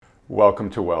Welcome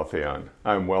to Wealthion.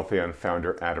 I'm Wealthion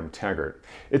founder Adam Taggart.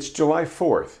 It's July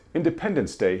 4th,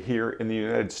 Independence Day here in the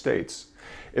United States.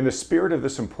 In the spirit of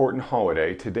this important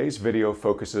holiday, today's video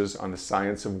focuses on the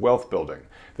science of wealth building,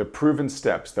 the proven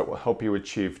steps that will help you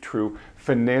achieve true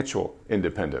financial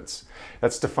independence.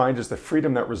 That's defined as the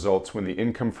freedom that results when the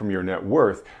income from your net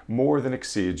worth more than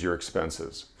exceeds your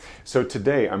expenses. So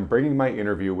today I'm bringing my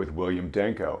interview with William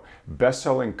Danko,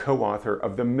 best-selling co-author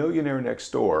of The Millionaire Next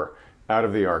Door, out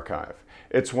of the archive.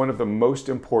 It's one of the most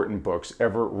important books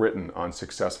ever written on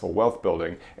successful wealth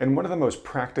building and one of the most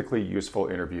practically useful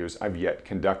interviews I've yet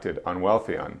conducted on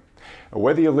Wealthion.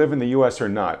 Whether you live in the US or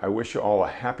not, I wish you all a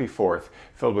happy 4th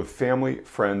filled with family,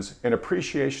 friends, and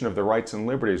appreciation of the rights and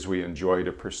liberties we enjoy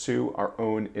to pursue our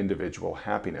own individual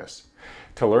happiness.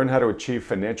 To learn how to achieve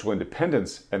financial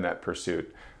independence in that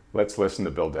pursuit, let's listen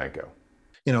to Bill Danko.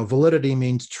 Validity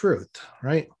means truth,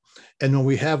 right? And when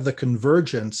we have the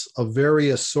convergence of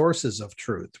various sources of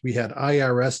truth, we had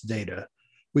IRS data,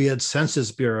 we had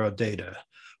Census Bureau data,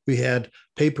 we had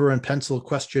paper and pencil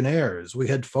questionnaires, we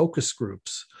had focus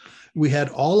groups, we had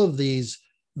all of these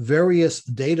various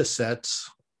data sets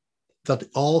that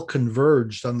all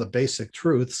converged on the basic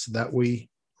truths that we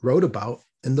wrote about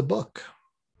in the book.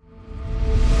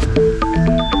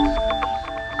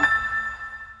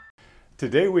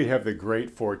 Today we have the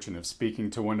great fortune of speaking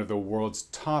to one of the world's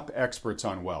top experts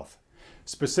on wealth,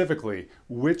 specifically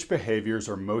which behaviors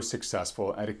are most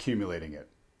successful at accumulating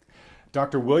it.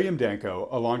 Dr. William Danko,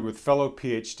 along with fellow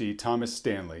PhD Thomas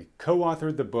Stanley,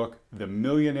 co-authored the book The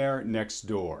Millionaire Next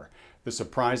Door, The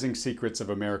Surprising Secrets of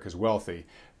America's Wealthy,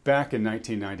 back in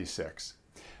 1996.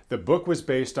 The book was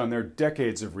based on their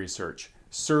decades of research,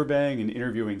 surveying and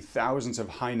interviewing thousands of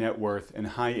high net worth and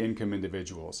high income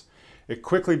individuals. It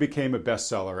quickly became a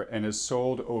bestseller and has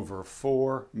sold over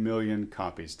 4 million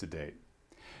copies to date.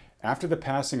 After the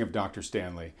passing of Dr.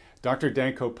 Stanley, Dr.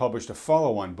 Danko published a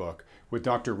follow-on book with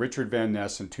Dr. Richard Van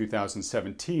Ness in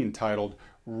 2017 titled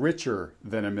Richer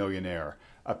Than a Millionaire,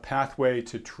 A Pathway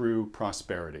to True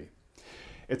Prosperity.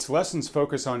 Its lessons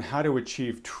focus on how to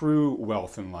achieve true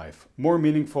wealth in life, more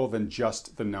meaningful than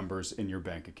just the numbers in your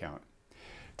bank account.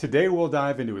 Today we'll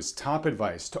dive into his top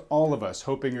advice to all of us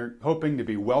hoping to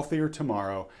be wealthier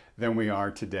tomorrow than we are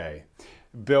today.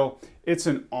 Bill, it's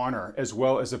an honor as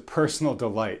well as a personal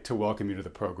delight to welcome you to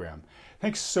the program.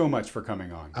 Thanks so much for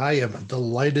coming on. I am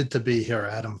delighted to be here,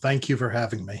 Adam. Thank you for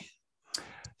having me.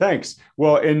 Thanks.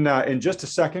 Well, in just a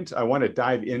second, I want to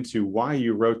dive into why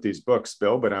you wrote these books,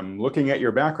 Bill, but I'm looking at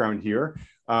your background here.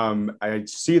 I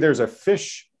see there's a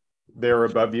fish there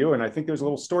above you, and I think there's a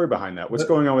little story behind that. What's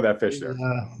going on with that fish there?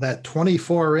 That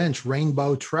 24-inch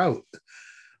rainbow trout.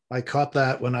 I caught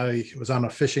that when I was on a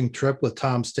fishing trip with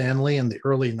Tom Stanley in the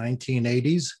early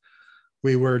 1980s.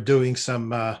 We were doing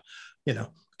some,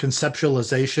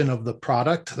 conceptualization of the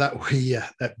product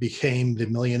that became the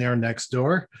Millionaire Next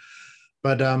Door.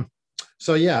 But I'm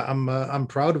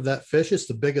proud of that fish. It's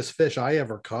the biggest fish I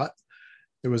ever caught.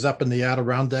 It was up in the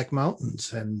Adirondack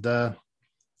Mountains, and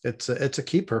it's a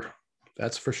keeper.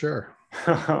 That's for sure.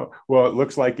 Well, it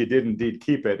looks like you did indeed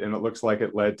keep it, and it looks like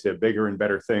it led to bigger and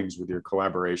better things with your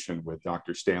collaboration with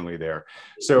Dr. Stanley there.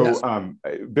 So, yes.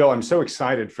 Bill, I'm so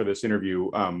excited for this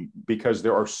interview because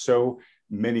there are so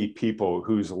many people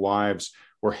whose lives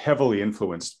were heavily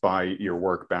influenced by your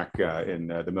work back in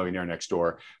The Millionaire Next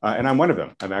Door. And I'm one of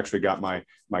them. I've actually got my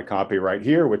copy right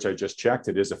here, which I just checked.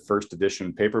 It is a first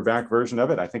edition paperback version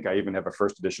of it. I think I even have a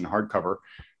first edition hardcover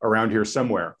around here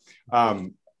somewhere.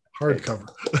 Hardcover.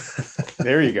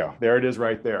 There you go. There it is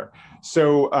right there.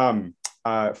 So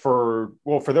for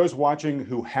those watching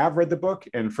who have read the book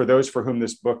and for those for whom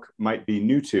this book might be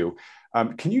new to,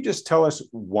 can you just tell us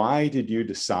why did you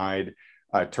decide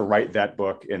to write that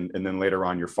book and then later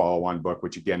on your follow-on book,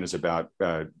 which again is about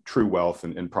true wealth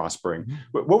and prospering?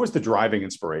 Mm-hmm. What was the driving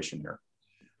inspiration here?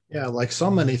 Yeah, like so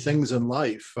many things in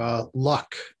life,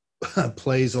 luck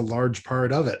plays a large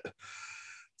part of it.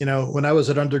 When I was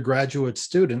an undergraduate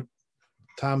student,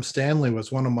 Tom Stanley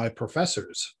was one of my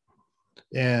professors,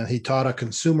 and he taught a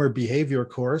consumer behavior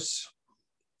course,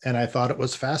 and I thought it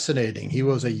was fascinating. He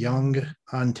was a young,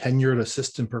 untenured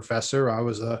assistant professor. I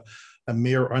was a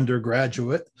mere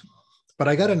undergraduate, but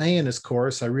I got an A in his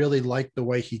course. I really liked the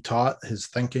way he taught, his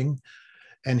thinking,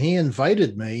 and he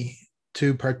invited me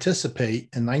to participate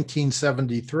in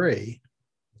 1973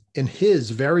 in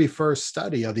his very first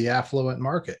study of the affluent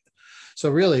market. So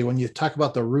really, when you talk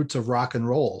about the roots of rock and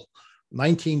roll,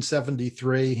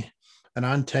 1973, an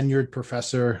untenured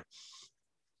professor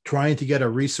trying to get a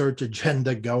research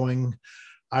agenda going.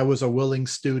 I was a willing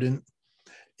student,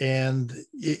 and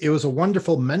it was a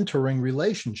wonderful mentoring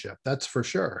relationship, that's for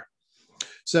sure.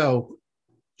 So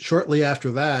shortly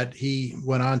after that, he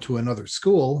went on to another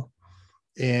school.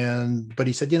 But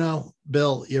he said,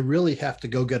 Bill, you really have to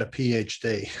go get a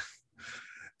PhD.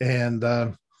 And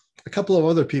a couple of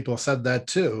other people said that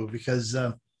too, because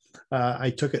I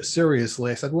took it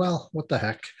seriously. I said, well, what the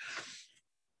heck?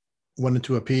 Went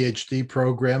into a PhD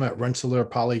program at Rensselaer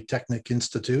Polytechnic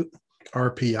Institute,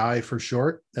 RPI for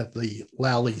short, at the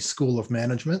Lally School of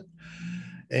Management.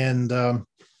 And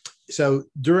so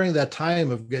during that time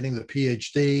of getting the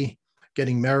PhD,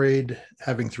 getting married,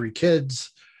 having 3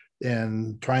 kids,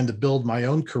 and trying to build my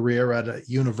own career at a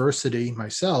university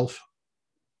myself,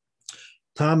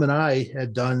 Tom and I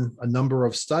had done a number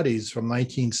of studies from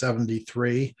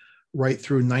 1973 right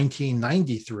through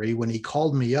 1993 when he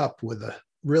called me up with a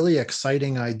really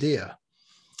exciting idea.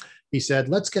 He said,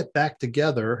 let's get back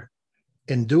together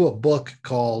and do a book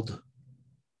called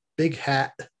Big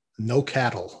Hat, No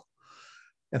Cattle.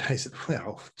 And I said,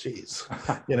 well, geez,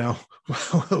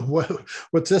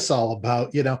 what's this all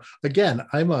about? Again,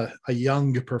 I'm a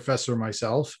young professor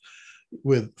myself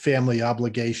with family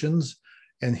obligations,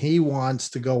 and he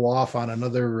wants to go off on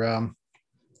another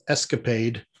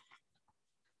escapade,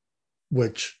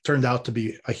 which turned out to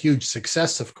be a huge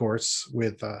success, of course,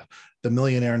 with The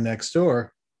Millionaire Next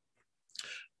Door.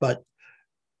 But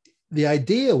the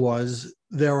idea was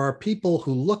there are people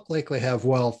who look like they have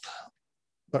wealth,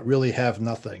 but really have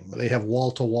nothing. They have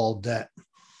wall-to-wall debt.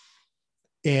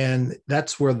 And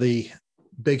that's where the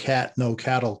big hat, no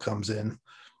cattle comes in.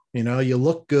 You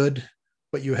look good,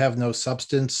 but you have no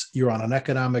substance. You're on an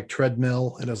economic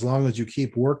treadmill. And as long as you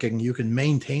keep working, you can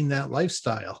maintain that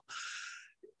lifestyle.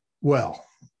 Well,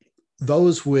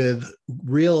 those with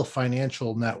real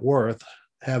financial net worth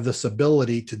have this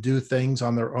ability to do things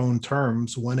on their own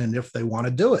terms when and if they want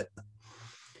to do it,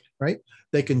 right?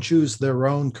 They can choose their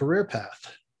own career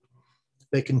path.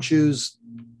 They can choose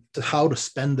how to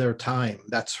spend their time.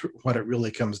 That's what it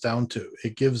really comes down to.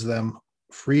 It gives them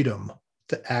freedom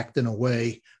to act in a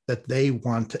way that they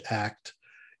want to act,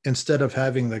 instead of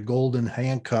having the golden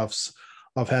handcuffs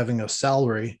of having a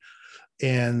salary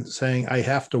and saying, I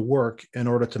have to work in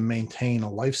order to maintain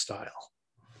a lifestyle.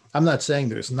 I'm not saying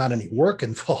there's not any work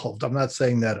involved. I'm not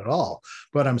saying that at all.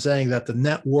 But I'm saying that the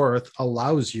net worth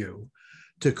allows you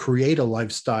to create a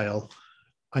lifestyle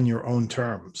on your own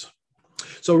terms.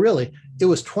 So really, it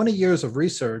was 20 years of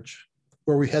research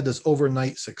where we had this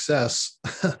overnight success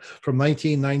from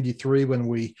 1993, when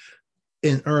we,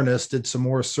 in earnest, did some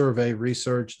more survey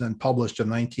research, then published in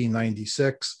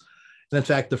 1996. And in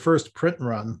fact, the first print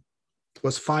run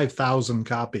was 5,000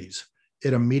 copies.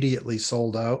 It immediately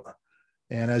sold out.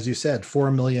 And as you said,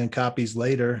 4 million copies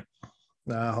later,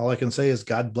 all I can say is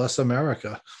God bless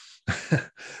America.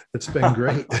 It's been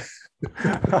great.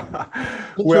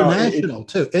 International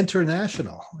too.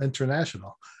 International.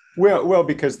 Well,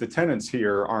 because the tenets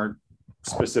here aren't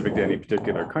specific to any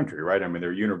particular country, right? I mean,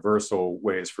 they're universal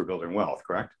ways for building wealth,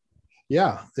 correct?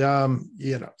 Yeah.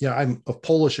 I'm of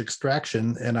Polish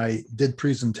extraction, and I did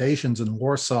presentations in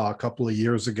Warsaw a couple of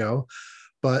years ago,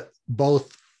 but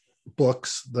both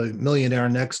books, The Millionaire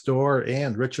Next Door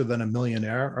and Richer Than a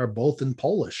Millionaire, are both in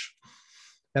Polish.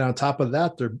 And on top of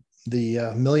that,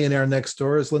 the Millionaire Next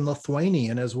Door is in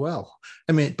Lithuanian as well.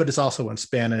 I mean, but it's also in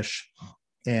Spanish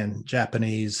and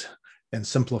Japanese and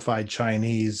simplified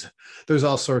Chinese. There's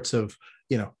all sorts of,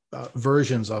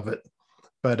 versions of it.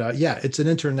 But yeah, it's an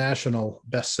international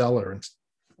bestseller. It's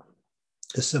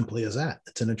as simply as that.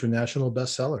 It's an international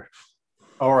bestseller.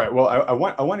 All right. Well, I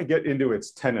want to get into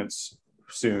its tenets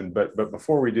soon, but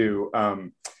before we do,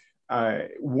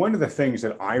 one of the things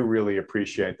that I really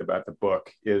appreciate about the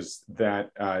book is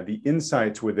that the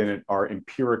insights within it are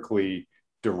empirically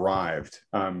derived.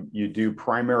 You do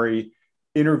primary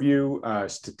interview,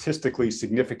 statistically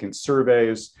significant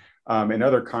surveys, and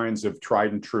other kinds of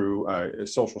tried and true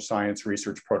social science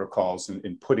research protocols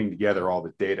in putting together all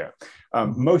the data.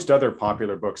 Most other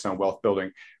popular books on wealth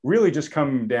building really just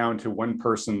come down to one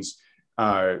person's,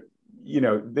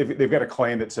 they've got a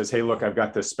claim that says, hey, look, I've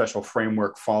got this special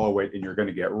framework, follow it, and you're going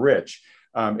to get rich.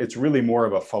 It's really more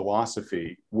of a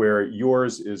philosophy, where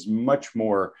yours is much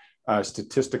more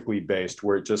statistically based,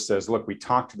 where it just says, look, we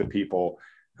talk to the people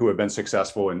who have been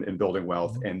successful in building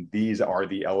wealth, and these are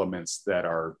the elements that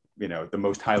are, the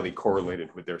most highly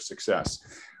correlated with their success.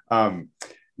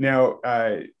 Now,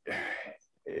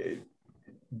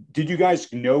 did you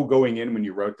guys know going in when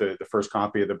you wrote the first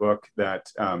copy of the book that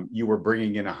you were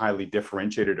bringing in a highly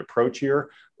differentiated approach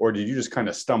here, or did you just kind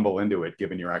of stumble into it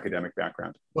given your academic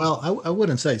background? Well, I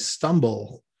wouldn't say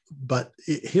stumble, but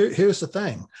here's the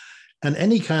thing. On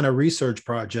any kind of research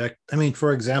project, I mean,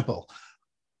 for example,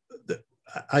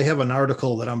 I have an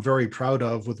article that I'm very proud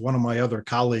of with one of my other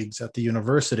colleagues at the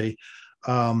university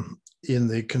in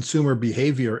the consumer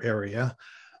behavior area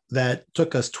that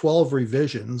took us 12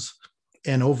 revisions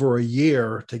and over a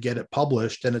year to get it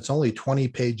published. And it's only 20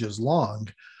 pages long,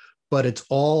 but it's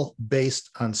all based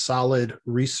on solid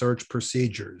research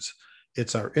procedures.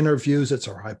 It's our interviews, it's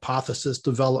our hypothesis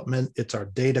development, it's our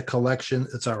data collection,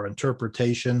 it's our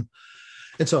interpretation.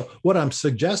 And so what I'm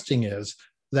suggesting is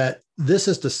that this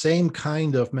is the same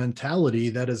kind of mentality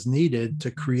that is needed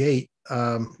to create,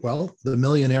 well, the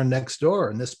millionaire next door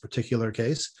in this particular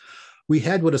case. We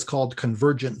had what is called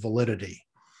convergent validity.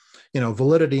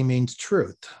 Validity means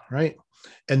truth, right?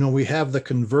 And when we have the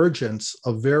convergence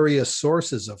of various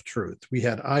sources of truth, we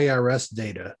had IRS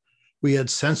data, we had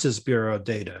Census Bureau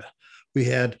data, we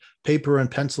had paper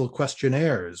and pencil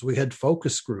questionnaires, we had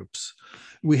focus groups,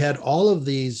 we had all of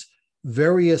these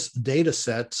various data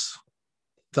sets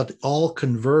that all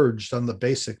converged on the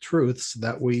basic truths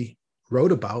that we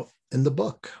wrote about in the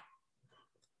book.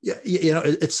 Yeah,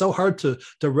 it's so hard to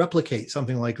replicate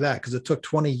something like that because it took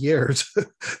 20 years,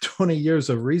 20 years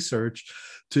of research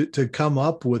to come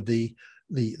up with the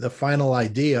final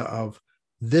idea of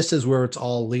this is where it's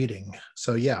all leading.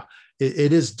 So yeah,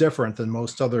 it is different than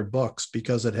most other books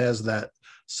because it has that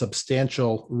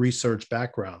substantial research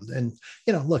background. And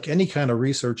look, any kind of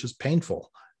research is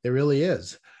painful. It really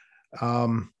is.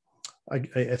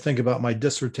 I think about my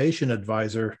dissertation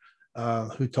advisor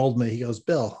who told me, he goes,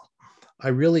 Bill, I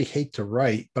really hate to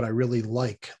write, but I really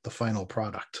like the final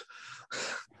product.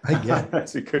 I get it.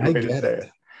 That's a good way to say it.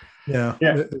 Yeah.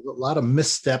 There's a lot of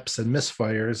missteps and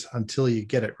misfires until you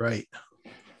get it right.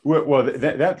 Well,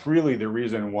 that's really the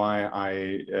reason why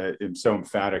I am so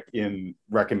emphatic in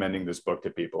recommending this book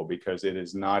to people, because it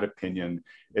is not opinion.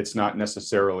 It's not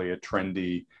necessarily a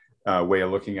trendy way of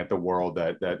looking at the world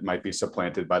that might be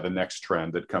supplanted by the next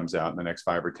trend that comes out in the next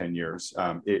 5 or 10 years.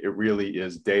 It really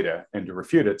is data, and to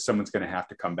refute it, someone's going to have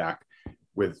to come back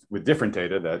with different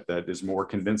data that is more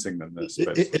convincing than this.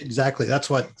 Exactly. That's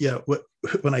what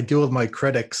when I deal with my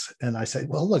critics and I say,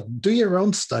 well, look, do your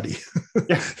own study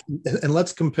and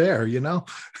let's compare, and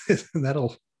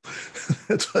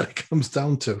that's what it comes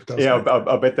down to.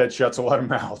 I'll bet that shuts a lot of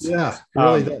mouths. Yeah, it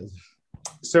really does.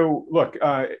 So look,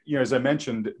 as I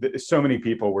mentioned, so many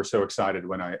people were so excited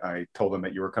when I told them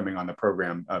that you were coming on the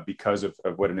program because of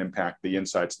what an impact the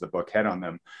insights of the book had on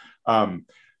them.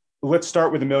 Let's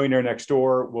start with The Millionaire Next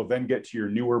Door. We'll then get to your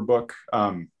newer book.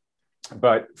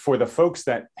 But for the folks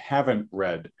that haven't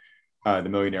read The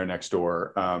Millionaire Next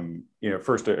Door,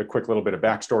 first a quick little bit of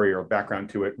backstory or background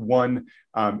to it. One,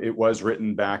 it was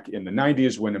written back in the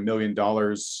 90s when $1 million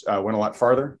went a lot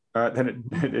farther than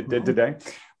it did today.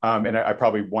 And I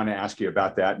probably want to ask you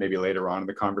about that maybe later on in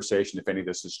the conversation, if any of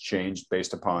this has changed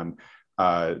based upon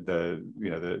the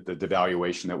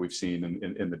devaluation that we've seen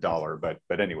in the dollar.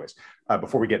 But anyways,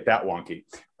 before we get that wonky,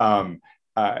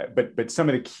 but some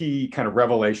of the key kind of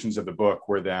revelations of the book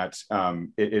were that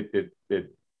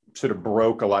it sort of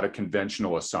broke a lot of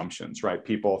conventional assumptions, right?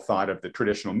 People thought of the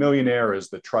traditional millionaire as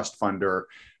the trust funder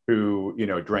who,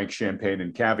 drank champagne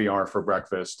and caviar for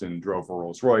breakfast and drove a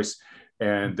Rolls Royce.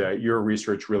 And your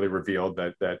research really revealed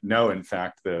that no, in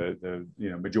fact, the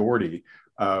majority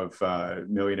of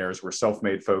millionaires were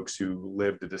self-made folks who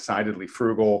lived a decidedly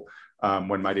frugal,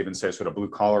 one might even say sort of blue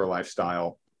collar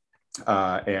lifestyle,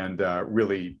 and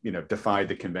really defied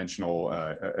the conventional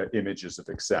images of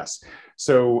success.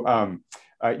 So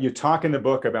you talk in the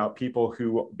book about people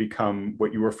who become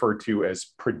what you refer to as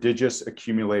prodigious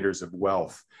accumulators of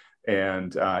wealth.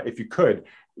 And if you could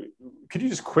you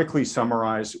just quickly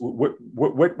summarize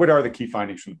what are the key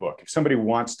findings from the book? If somebody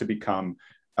wants to become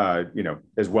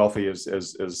as wealthy as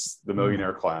the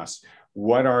millionaire class,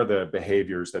 what are the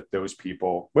behaviors that those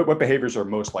people, what behaviors are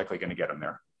most likely going to get them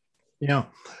there?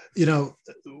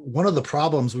 One of the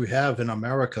problems we have in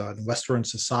America and Western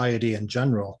society in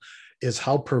general is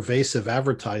how pervasive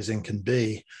advertising can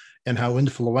be and how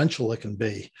influential it can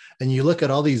be. And you look at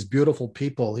all these beautiful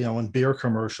people, in beer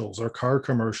commercials or car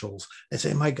commercials, and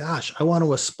say, my gosh, I want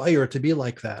to aspire to be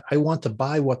like that. I want to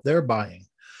buy what they're buying.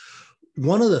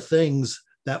 One of the things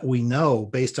that we know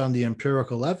based on the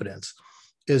empirical evidence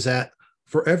is that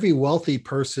for every wealthy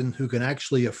person who can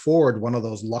actually afford one of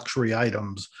those luxury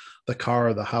items, the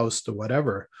car, the house, the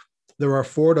whatever, there are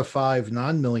 4 to 5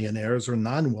 non-millionaires or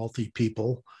non-wealthy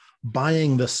people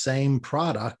buying the same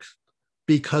product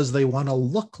because they want to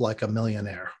look like a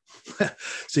millionaire.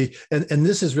 See, and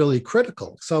this is really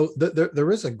critical. So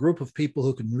there is a group of people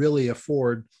who can really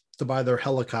afford to buy their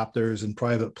helicopters and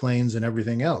private planes and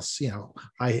everything else.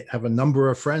 I have a number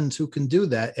of friends who can do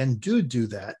that and do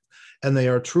that. And they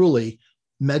are truly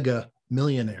mega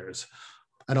millionaires.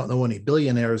 I don't know any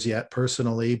billionaires yet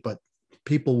personally, but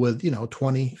people with,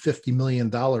 20, $50 million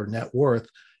net worth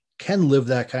can live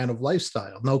that kind of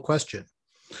lifestyle, no question.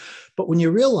 But when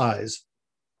you realize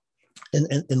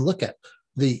and look at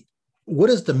what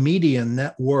is the median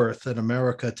net worth in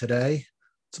America today?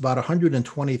 It's about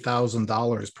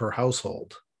 $120,000 per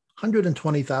household.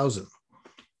 120,000.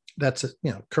 That's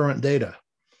current data.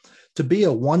 To be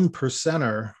a one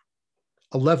percenter,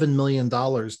 $11 million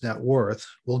net worth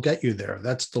will get you there.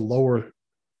 That's the lower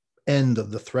end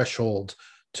of the threshold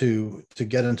to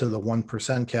get into the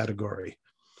 1% category.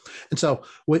 And so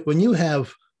when you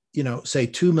have, say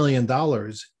 $2 million,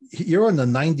 you're in the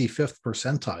 95th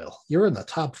percentile. You're in the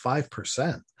top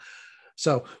 5%.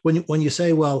 So when you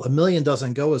say, well, a million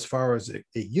doesn't go as far as it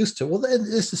used to, well,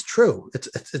 this is true.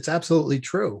 It's absolutely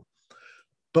true.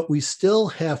 But we still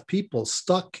have people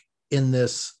stuck in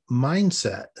this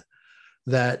mindset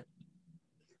that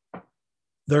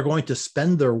they're going to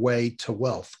spend their way to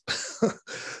wealth.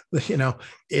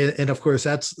 And of course,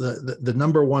 that's the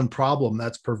number one problem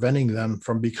that's preventing them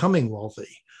from becoming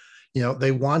wealthy.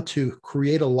 They want to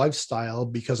create a lifestyle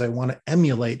because they want to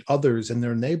emulate others in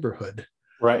their neighborhood.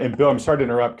 Right. And Bill, I'm sorry to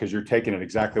interrupt because you're taking it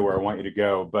exactly where I want you to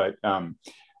go. But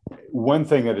one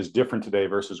thing that is different today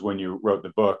versus when you wrote the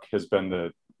book has been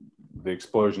the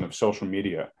explosion of social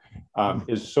media.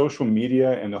 Is social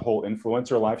media and the whole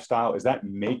influencer lifestyle, is that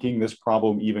making this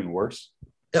problem even worse?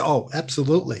 Oh,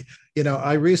 absolutely.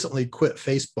 I recently quit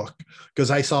Facebook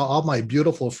because I saw all my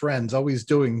beautiful friends always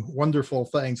doing wonderful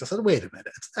things. I said, wait a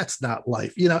minute, that's not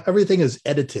life. Everything is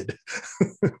edited.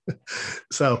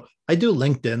 So I do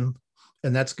LinkedIn,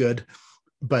 and that's good.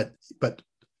 But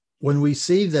when we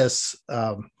see this,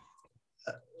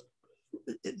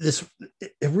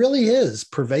 it really is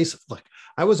pervasive. Look,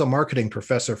 I was a marketing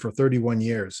professor for 31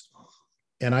 years,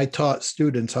 and I taught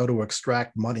students how to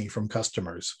extract money from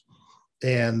customers.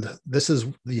 And this is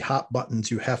the hot buttons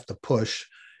you have to push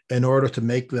in order to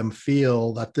make them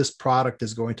feel that this product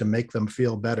is going to make them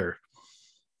feel better.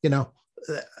 I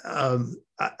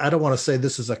don't want to say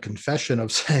this is a confession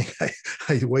of saying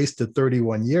I wasted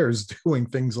 31 years doing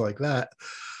things like that,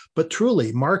 but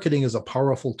truly, marketing is a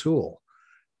powerful tool,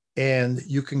 and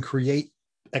you can create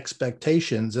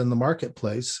expectations in the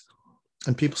marketplace,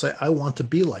 and people say, I want to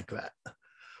be like that.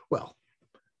 Well,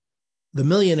 the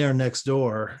millionaire next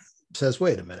door says,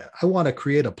 wait a minute, I want to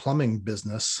create a plumbing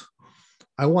business.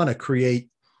 I want to create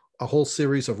a whole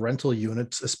series of rental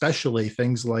units, especially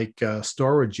things like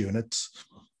storage units,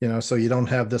 so you don't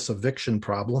have this eviction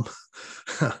problem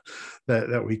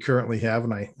that we currently have.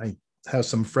 And I have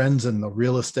some friends in the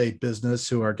real estate business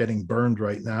who are getting burned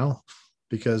right now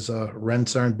because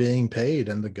rents aren't being paid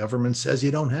and the government says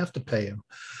you don't have to pay them.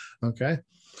 Okay.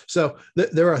 So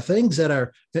there are things that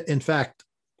are, in fact,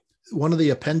 one of the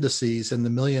appendices in The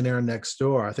Millionaire Next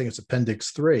Door, I think it's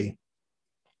Appendix 3,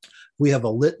 we have a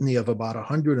litany of about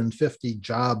 150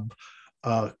 job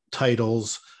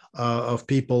titles of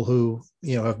people who,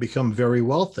 have become very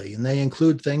wealthy. And they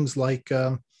include things like,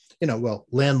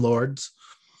 landlords.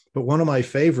 But one of my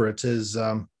favorites is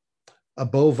a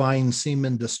bovine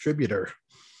semen distributor.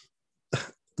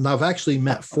 And I've actually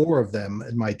met 4 of them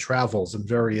in my travels and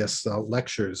various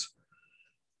lectures.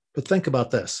 But think about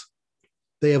this.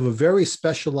 They have a very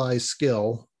specialized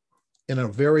skill in a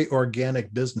very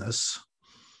organic business,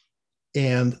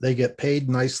 and they get paid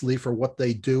nicely for what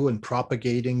they do in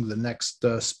propagating the next,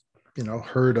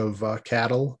 herd of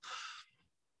cattle.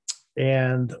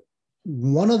 And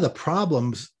one of the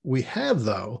problems we have,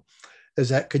 though, is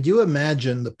that could you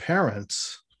imagine the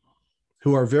parents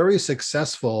who are very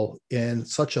successful in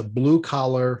such a blue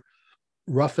collar,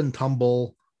 rough and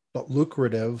tumble, but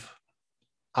lucrative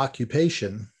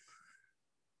occupation?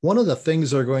 One of the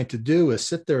things they're going to do is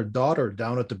sit their daughter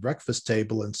down at the breakfast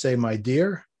table and say, my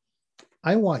dear,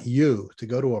 I want you to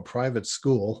go to a private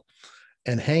school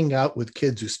and hang out with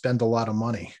kids who spend a lot of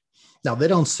money. Now, they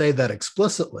don't say that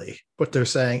explicitly, but they're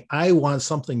saying, I want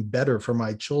something better for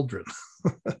my children.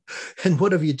 And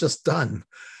what have you just done?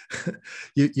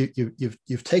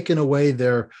 You've taken away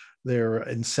their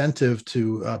incentive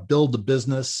to build a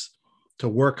business, to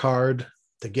work hard,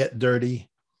 to get dirty,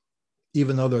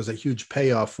 even though there's a huge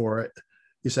payoff for it.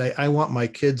 You say, I want my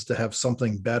kids to have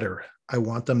something better. I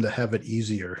want them to have it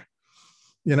easier.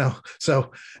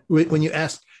 So when you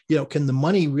ask, can the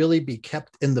money really be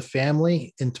kept in the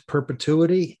family into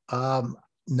perpetuity?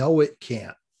 No, it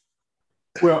can't.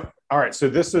 Well, all right. So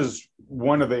this is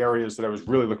one of the areas that I was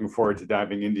really looking forward to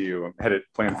diving into. I had it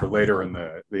planned for later in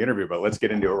the interview, but let's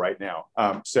get into it right now.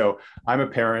 So I'm a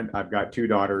parent. I've got 2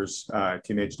 daughters,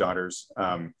 teenage daughters.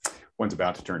 One's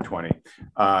about to turn 20.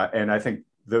 And I think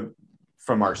the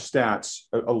from our stats,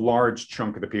 a large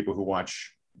chunk of the people who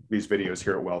watch these videos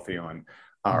here at Wealthy On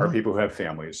are people who have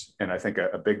families. And I think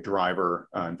a big driver,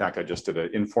 in fact, I just did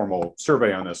an informal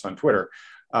survey on this on Twitter.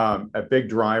 A big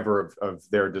driver of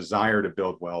their desire to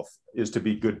build wealth is to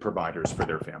be good providers for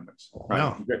their families. Right?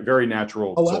 Yeah. Very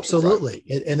natural. Oh, absolutely.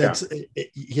 And it's,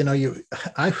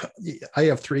 I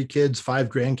have 3 kids, 5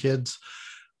 grandkids,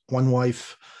 1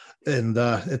 wife, and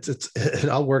it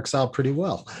all works out pretty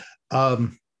well.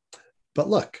 But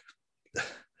look,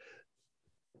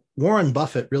 Warren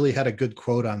Buffett really had a good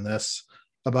quote on this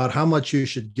about how much you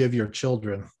should give your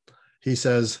children. He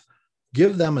says,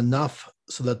 give them enough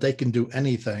so that they can do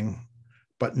anything,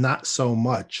 but not so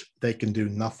much they can do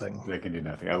nothing. They can do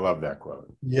nothing. I love that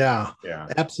quote. Yeah,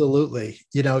 absolutely.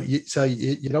 You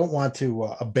don't want to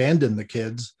abandon the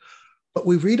kids, but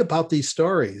we read about these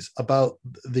stories about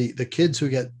the kids who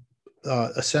get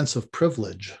a sense of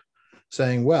privilege,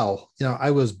 saying, well,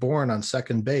 I was born on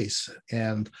second base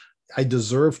and I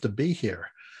deserve to be here.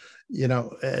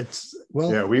 It's,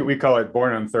 well, yeah, we call it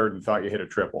born on third and thought you hit a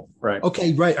triple, right?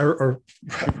 Okay, right. Or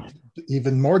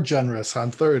even more generous on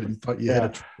third and thought you hit a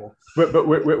triple. But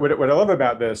what I love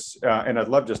about this, and I'd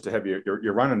love just to have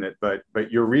you're running it,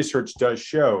 but your research does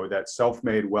show that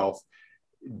self-made wealth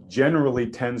generally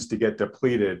tends to get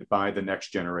depleted by the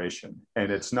next generation.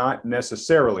 And it's not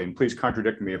necessarily, and please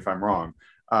contradict me if I'm wrong,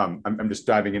 I'm just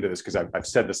diving into this because I've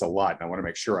said this a lot and I want to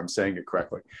make sure I'm saying it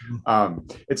correctly.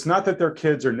 It's not that their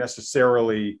kids are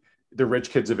necessarily the rich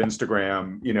kids of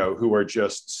Instagram, who are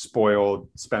just spoiled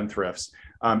spendthrifts.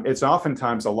 It's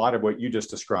oftentimes a lot of what you just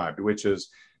described, which is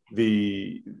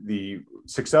the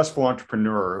successful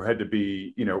entrepreneur who had to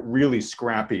be, really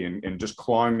scrappy and just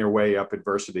clawing their way up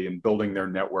adversity and building their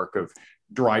network of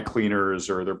dry cleaners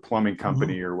or their plumbing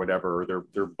company or whatever, or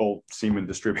their bulk semen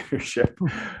distributorship.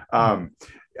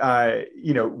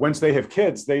 Once they have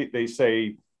kids, they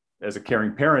say, as a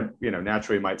caring parent,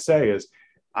 naturally might say is,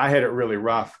 I had it really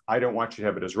rough. I don't want you to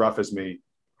have it as rough as me.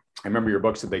 I remember your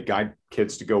books that they guide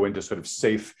kids to go into sort of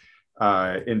safe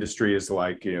industries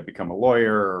like, become a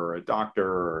lawyer or a doctor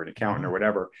or an accountant or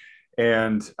whatever.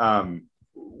 And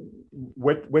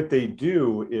what they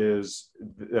do is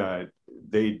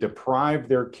they deprive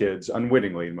their kids,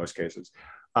 unwittingly in most cases,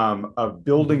 of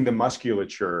building the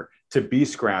musculature to be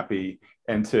scrappy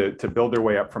and to build their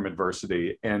way up from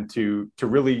adversity and to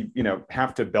really,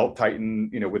 have to belt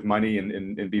tighten, with money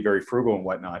and be very frugal and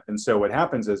whatnot. And so what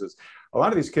happens is a lot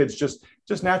of these kids just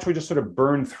naturally just sort of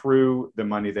burn through the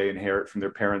money they inherit from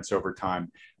their parents over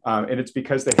time. And it's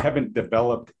because they haven't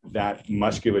developed that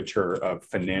musculature of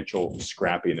financial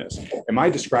scrappiness. Am I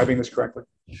describing this correctly?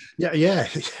 Yeah,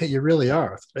 you really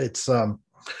are. It's,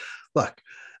 look,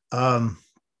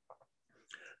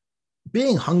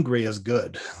 being hungry is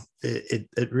good.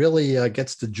 It really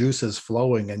gets the juices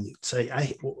flowing, and you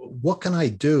say, what can I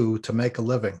do to make a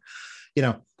living?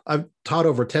 I've taught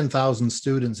over 10,000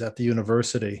 students at the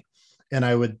university,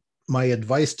 and my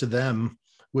advice to them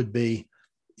would be,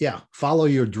 follow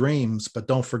your dreams, but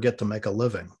don't forget to make a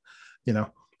living.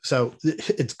 So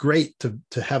it's great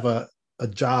to have a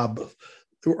job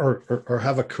or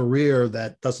have a career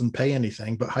that doesn't pay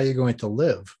anything, but how are you going to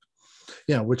live?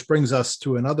 Which brings us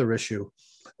to another issue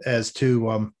as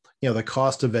to, the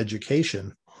cost of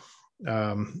education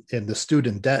and the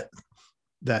student debt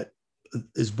that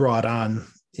is brought on,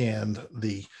 and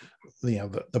the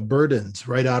burdens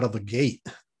right out of the gate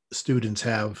students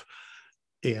have,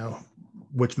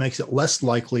 which makes it less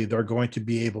likely they're going to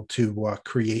be able to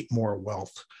create more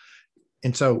wealth.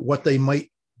 And so what they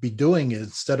might be doing is,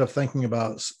 instead of thinking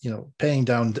about, paying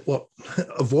down,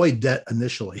 avoid debt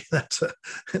initially.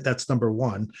 That's number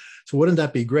one. So wouldn't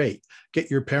that be great?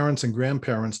 Get your parents and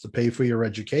grandparents to pay for your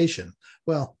education.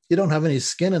 Well, you don't have any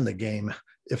skin in the game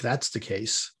if that's the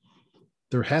case.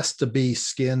 There has to be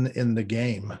skin in the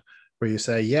game where you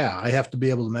say, I have to be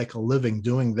able to make a living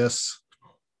doing this.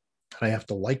 And I have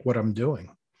to like what I'm doing.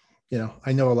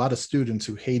 I know a lot of students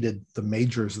who hated the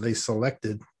majors they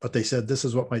selected, but they said, this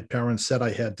is what my parents said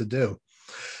I had to do.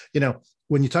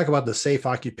 When you talk about the safe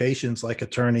occupations like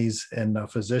attorneys and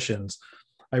physicians,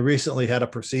 I recently had a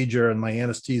procedure and my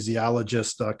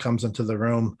anesthesiologist comes into the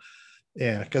room,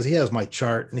 because he has my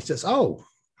chart, and he says, oh,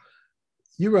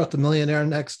 you wrote The Millionaire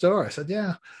Next Door. I said,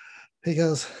 yeah. He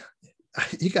goes,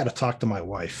 you got to talk to my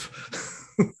wife.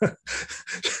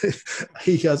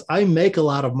 He goes, I make a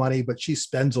lot of money, but she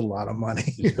spends a lot of money.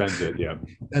 She spends it, yeah.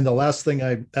 And that's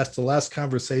the last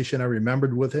conversation I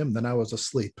remembered with him. Then I was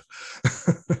asleep.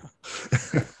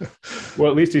 Well,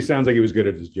 at least he sounds like he was good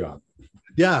at his job.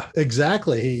 Yeah,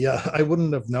 exactly. I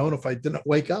wouldn't have known if I didn't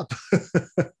wake up.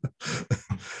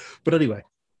 But anyway,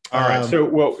 All right.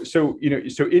 So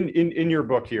in your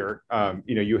book here,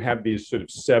 you have these sort of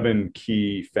 7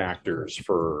 key factors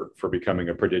for becoming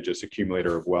a prodigious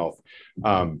accumulator of wealth.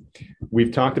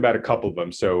 We've talked about a couple of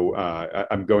them, so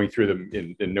I'm going through them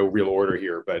in no real order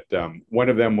here. But one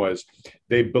of them was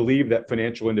they believe that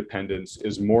financial independence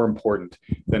is more important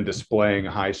than displaying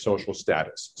a high social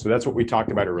status. So that's what we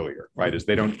talked about earlier, right? Is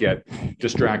they don't get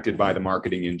distracted by the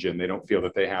marketing engine. They don't feel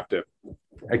that they have to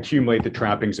accumulate the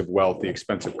trappings of wealth, the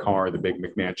expensive car, the big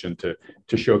McMansion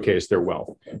to showcase their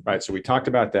wealth, right? So we talked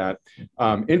about that.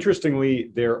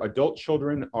 Interestingly, their adult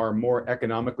children are more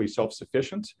economically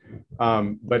self-sufficient,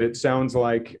 but it sounds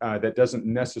like that doesn't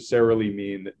necessarily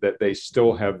mean that they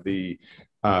still have the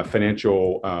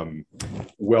financial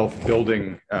wealth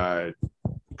building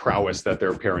prowess that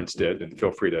their parents did, and feel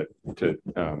free to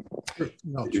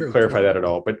clarify that at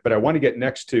all. But I want to get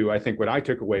next to, I think what I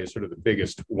took away is sort of the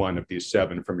biggest one of these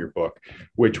 7 from your book,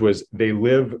 which was they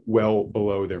live well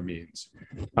below their means.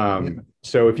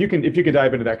 So if you can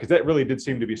dive into that, because that really did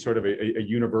seem to be sort of a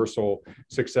universal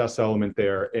success element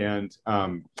there. And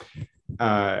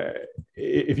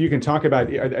if you can talk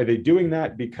about, are they doing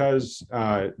that because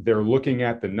they're looking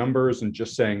at the numbers and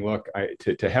just saying, look,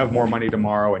 to have more money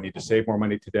tomorrow, I need to save more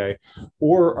money today?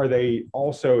 Or are they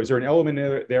also, is there an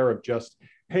element there of just,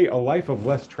 hey, a life of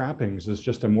less trappings is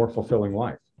just a more fulfilling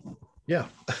life? Yeah,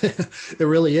 it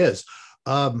really is.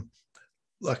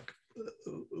 Look,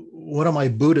 one of my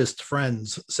Buddhist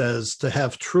friends says to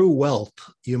have true wealth,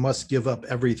 you must give up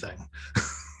everything.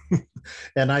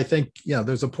 And I think,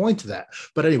 there's a point to that.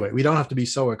 But anyway, we don't have to be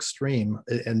so extreme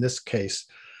in this case.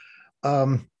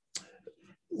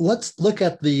 Let's look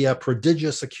at the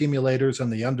prodigious accumulators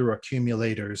and the under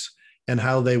accumulators and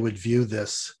how they would view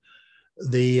this.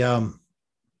 In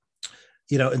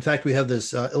fact, we have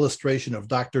this illustration of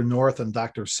Dr. North and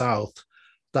Dr. South.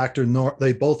 Dr. North,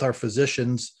 they both are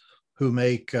physicians who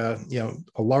make, a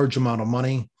large amount of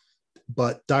money.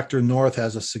 But Dr. North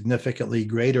has a significantly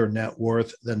greater net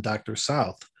worth than Dr.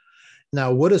 South.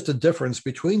 Now, what is the difference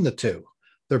between the two?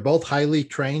 They're both highly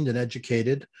trained and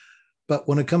educated, but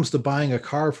when it comes to buying a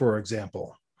car, for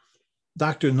example,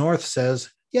 Dr. North says,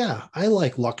 yeah, I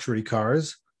like luxury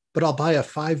cars, but I'll buy a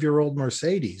 5-year-old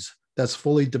Mercedes that's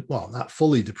not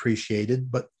fully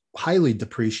depreciated, but highly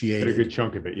depreciated. A good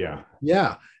chunk of it, yeah.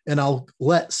 Yeah, and I'll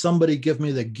let somebody give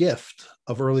me the gift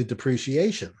of early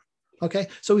depreciation. Okay,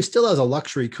 so he still has a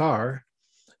luxury car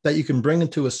that you can bring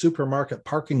into a supermarket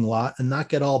parking lot and not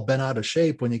get all bent out of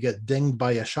shape when you get dinged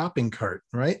by a shopping cart,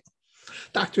 right?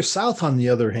 Dr. South, on the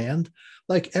other hand,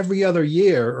 like every other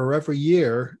year or every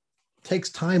year,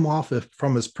 takes time off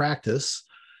from his practice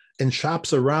and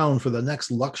shops around for the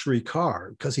next luxury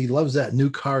car because he loves that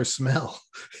new car smell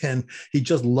and he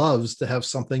just loves to have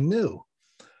something new.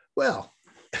 Well,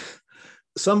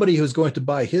 somebody who's going to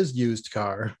buy his used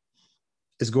car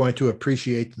is going to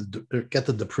get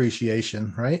the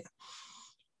depreciation, right?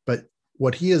 But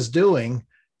what he is doing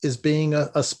is being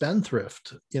a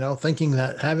spendthrift, thinking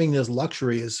that having this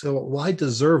luxury is, well, I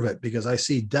deserve it because I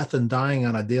see death and dying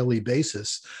on a daily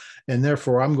basis. And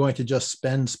therefore I'm going to just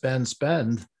spend.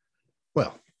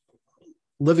 Well,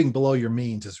 living below your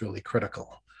means is really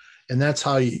critical. And that's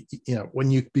how when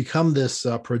you become this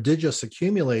prodigious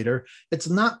accumulator, it's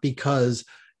not because,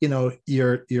 you're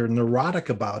neurotic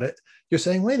about it. You're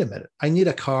saying, wait a minute, I need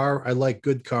a car. I like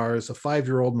good cars. A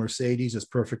 5-year-old Mercedes is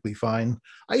perfectly fine.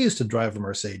 I used to drive a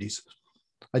Mercedes.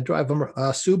 I drive a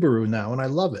Subaru now, and I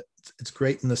love it. It's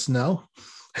great in the snow.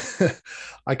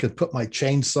 I could put my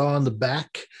chainsaw in the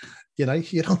back. You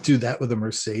don't do that with a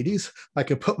Mercedes. I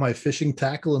could put my fishing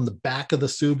tackle in the back of the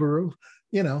Subaru.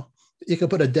 You could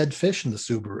put a dead fish in the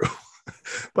Subaru.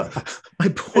 But my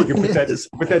point is,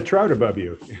 with that trout above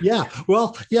you. Yeah.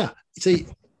 Well, yeah. See,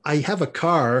 I have a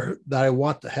car that I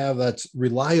want to have that's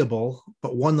reliable,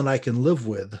 but one that I can live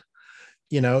with,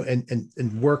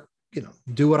 and work,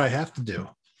 do what I have to do,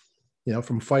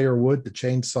 from firewood to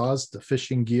chainsaws to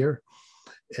fishing gear.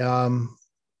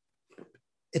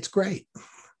 It's great.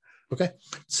 Okay.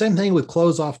 Same thing with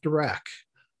clothes off the rack.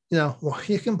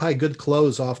 You can buy good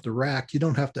clothes off the rack. You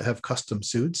don't have to have custom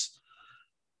suits.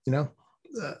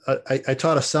 I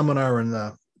taught a seminar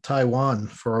in Taiwan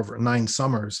for over 9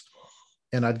 summers.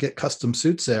 And I'd get custom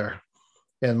suits there.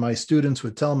 And my students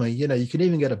would tell me, you can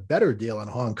even get a better deal in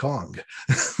Hong Kong.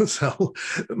 So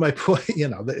my point,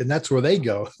 and that's where they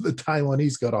go. The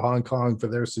Taiwanese go to Hong Kong for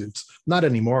their suits. Not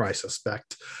anymore, I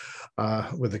suspect,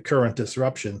 with the current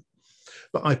disruption.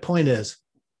 But my point is,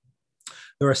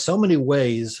 there are so many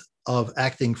ways of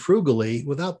acting frugally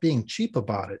without being cheap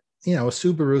about it. A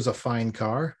Subaru is a fine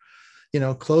car.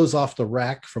 Clothes off the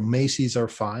rack from Macy's are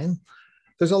fine.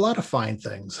 There's a lot of fine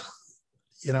things.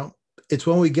 you know, it's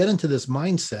when we get into this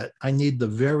mindset, I need the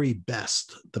very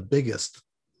best, the biggest,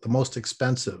 the most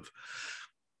expensive.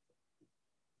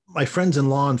 My friends in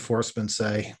law enforcement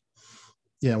say,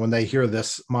 when they hear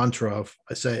this mantra of,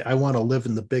 I say, I want to live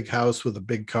in the big house with a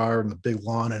big car and the big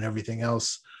lawn and everything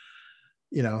else.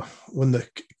 When the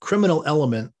criminal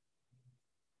element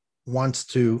wants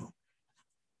to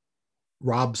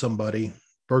rob somebody,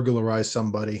 burglarize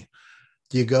somebody,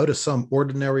 do you go to some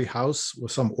ordinary house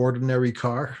with some ordinary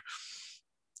car?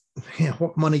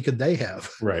 What money could they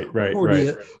have? Right.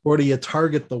 Or do you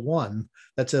target the one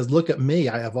that says, look at me,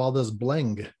 I have all this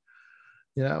bling?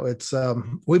 It's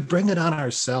we bring it on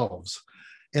ourselves.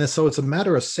 And so it's a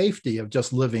matter of safety of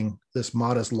just living this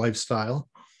modest lifestyle.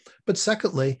 But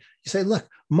secondly, you say, look,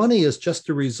 money is just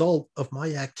a result of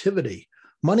my activity.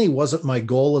 Money wasn't my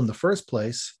goal in the first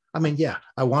place. I mean, yeah,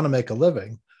 I want to make a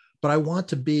living, but I want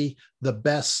to be the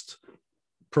best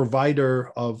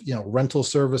provider of, rental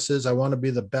services. I want to be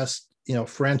the best,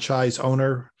 franchise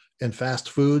owner in fast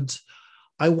foods.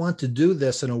 I want to do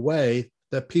this in a way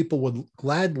that people would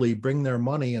gladly bring their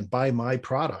money and buy my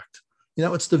product.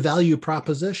 It's the value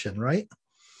proposition, right?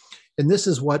 And this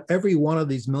is what every one of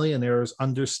these millionaires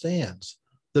understands,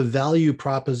 the value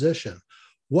proposition.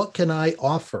 What can I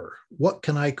offer? What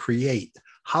can I create?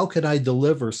 How can I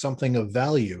deliver something of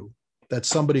value that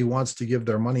somebody wants to give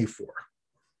their money for?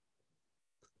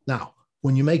 Now,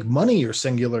 when you make money your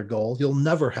singular goal, you'll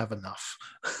never have enough.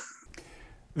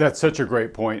 That's such a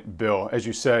great point, Bill. As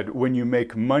you said, when you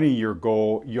make money your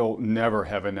goal, you'll never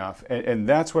have enough. And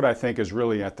that's what I think is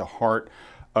really at the heart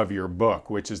of your book,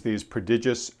 which is these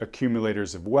prodigious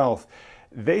accumulators of wealth.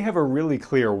 They have a really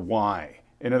clear why.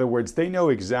 In other words, they know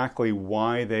exactly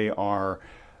why they are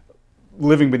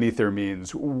living beneath their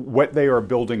means, what they are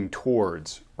building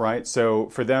towards, right? So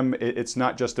for them, it's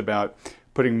not just about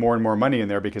putting more and more money in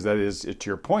there, because that is, to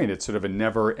your point, it's sort of a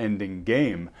never-ending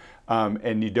game.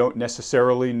 And you don't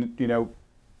necessarily,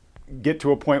 get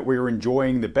to a point where you're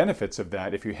enjoying the benefits of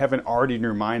that if you haven't already in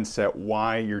your mindset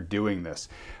why you're doing this.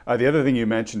 The other thing you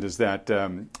mentioned is that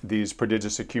these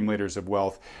prodigious accumulators of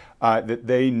wealth, that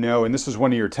they know, and this is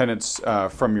one of your tenets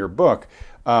from your book,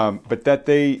 but that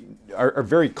they are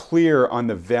very clear on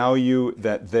the value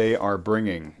that they are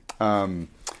bringing.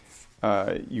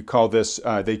 You call this,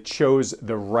 they chose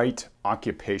the right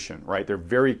occupation, right? They're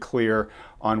very clear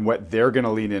on what they're going to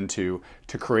lean into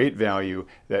to create value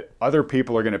that other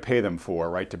people are going to pay them for,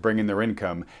 right? To bring in their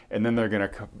income. And then they're going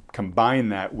to combine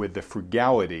that with the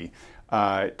frugality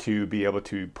to be able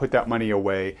to put that money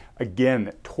away,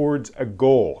 again, towards a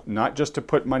goal, not just to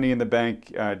put money in the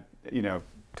bank,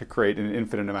 to create an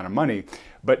infinite amount of money,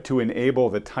 but to enable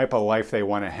the type of life they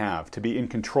want to have, to be in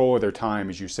control of their time,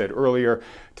 as you said earlier,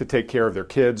 to take care of their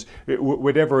kids,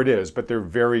 whatever it is, but they're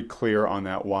very clear on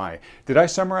that why. Did I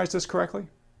summarize this correctly?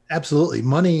 Absolutely.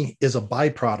 Money is a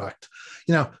byproduct.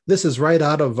 This is right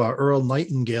out of Earl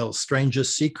Nightingale's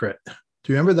Strangest Secret.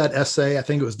 Do you remember that essay? I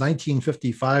think it was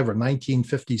 1955 or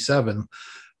 1957,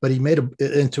 but he made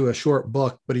it into a short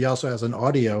book, but he also has an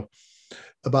audio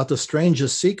about the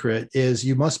strangest secret is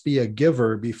you must be a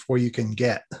giver before you can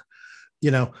get.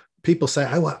 People say,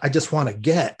 I just want to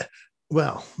get.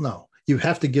 Well, no, you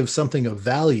have to give something of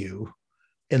value,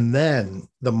 and then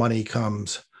the money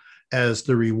comes as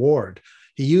the reward.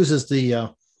 He uses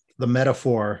the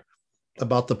metaphor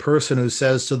about the person who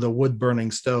says to the wood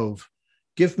burning stove,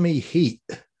 give me heat,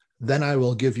 then I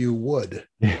will give you wood.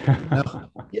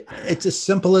 It's as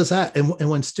simple as that. And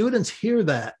when students hear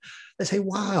that, they say,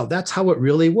 wow, that's how it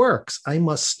really works. I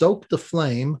must stoke the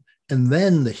flame and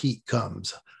then the heat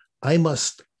comes. I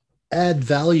must add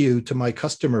value to my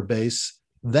customer base.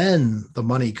 Then the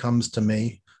money comes to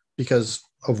me because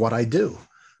of what I do.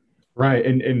 Right.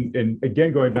 And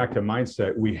again, going back to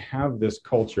mindset, we have this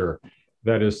culture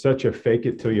that is such a fake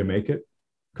it till you make it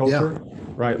culture,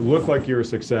 right? Look like you're a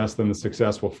success, then the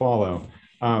success will follow.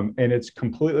 And it's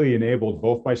completely enabled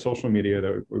both by social media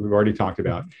that we've already talked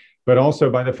about, but also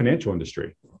by the financial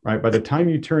industry, right? By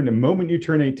the moment you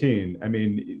turn 18, I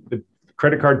mean, the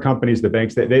credit card companies, the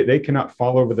banks, they cannot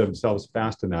fall over themselves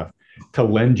fast enough to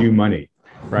lend you money,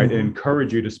 right? And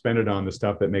encourage you to spend it on the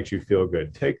stuff that makes you feel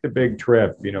good. Take the big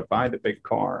trip, buy the big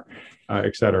car,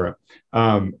 et cetera.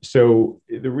 So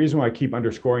the reason why I keep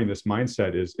underscoring this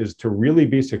mindset is to really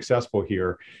be successful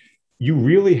here, you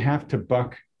really have to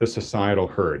buck the societal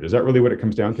herd. Is that really what it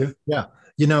comes down to? Yeah.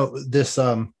 This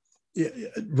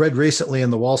read recently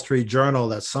in the Wall Street Journal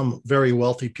that some very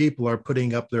wealthy people are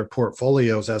putting up their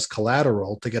portfolios as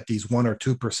collateral to get these 1 or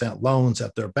 2% loans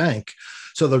at their bank.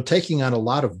 So they're taking on a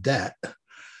lot of debt,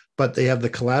 but they have the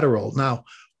collateral now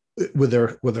with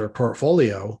their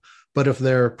portfolio. But if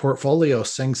their portfolio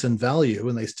sinks in value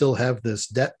and they still have this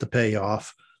debt to pay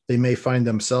off, they may find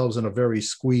themselves in a very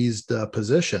squeezed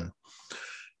position.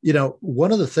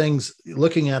 One of the things,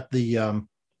 looking at the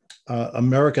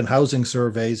American housing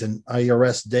surveys and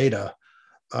IRS data,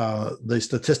 the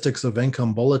statistics of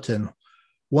income bulletin,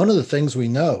 one of the things we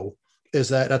know is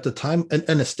that at the time,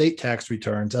 and estate tax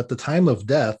returns, at the time of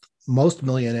death, most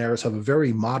millionaires have a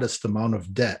very modest amount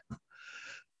of debt.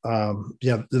 They're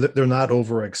not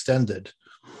overextended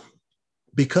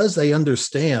because they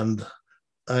understand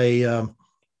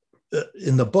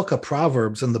in the book of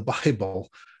Proverbs in the Bible,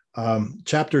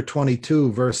 chapter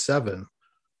 22, verse 7,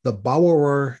 the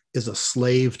borrower is a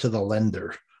slave to the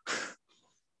lender.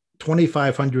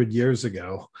 2,500 years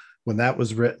ago, when that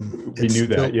was written, we knew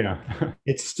that, yeah.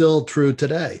 It's still true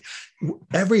today.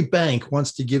 Every bank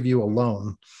wants to give you a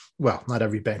loan. Well, not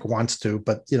every bank wants to,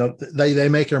 but they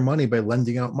make their money by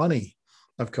lending out money,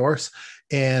 of course.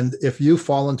 And if you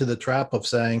fall into the trap of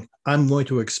saying, I'm going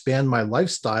to expand my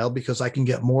lifestyle because I can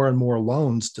get more and more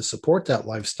loans to support that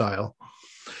lifestyle.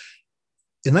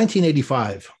 In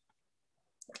 1985,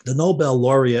 the Nobel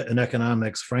laureate in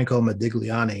economics, Franco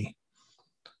Modigliani,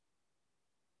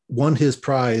 won his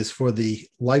prize for the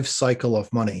life cycle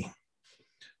of money.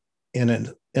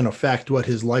 And in effect, what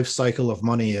his life cycle of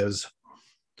money is,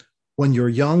 when you're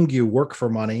young, you work for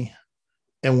money.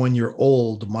 And when you're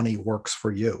old, money works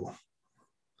for you.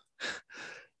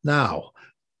 Now,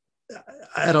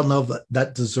 I don't know if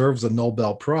that deserves a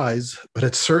Nobel Prize, but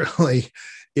it certainly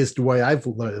is the way I've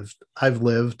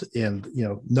lived, and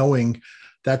knowing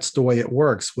that's the way it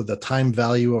works with the time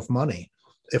value of money.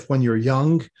 If when you're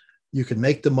young, you can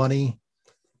make the money,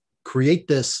 create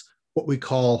this, what we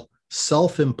call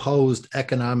self-imposed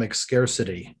economic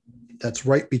scarcity. That's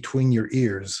right between your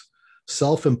ears.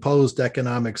 Self-imposed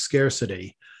economic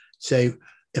scarcity. Say,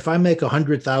 if I make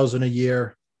 100,000 a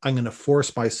year, I'm going to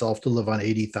force myself to live on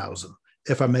 80,000.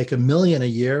 If I make $1 million a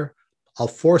year, I'll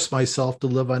force myself to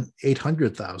live on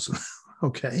 800,000.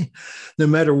 Okay. No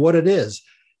matter what it is,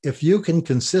 if you can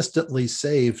consistently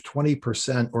save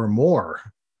 20% or more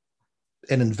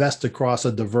and invest across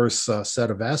a diverse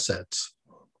set of assets,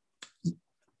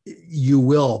 you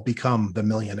will become the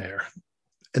millionaire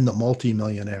and the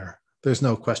multimillionaire. There's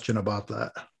no question about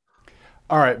that.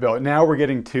 All right, Bill, now we're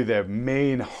getting to the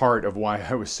main heart of why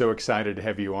I was so excited to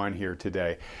have you on here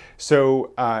today.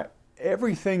 So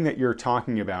everything that you're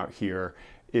talking about here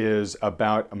is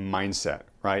about a mindset,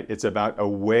 right? It's about a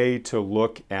way to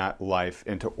look at life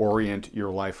and to orient your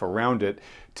life around it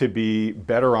to be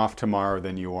better off tomorrow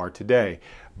than you are today.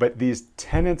 But these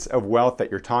tenets of wealth that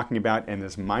you're talking about and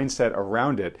this mindset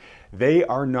around it, they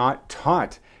are not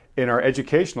taught in our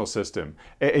educational system.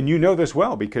 And you know this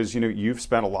well because you've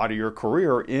spent a lot of your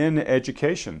career in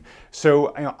education. So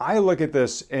I look at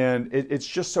this and it's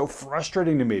just so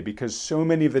frustrating to me because so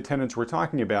many of the tenets we're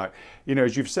talking about,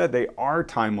 as you've said, they are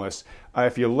timeless.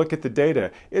 If you look at the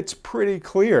data, it's pretty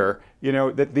clear,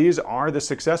 that these are the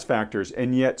success factors.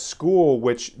 And yet school,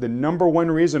 which the number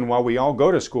one reason why we all go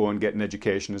to school and get an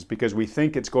education is because we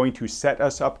think it's going to set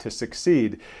us up to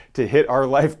succeed, to hit our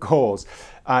life goals.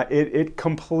 It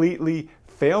completely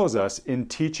fails us in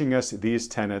teaching us these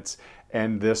tenets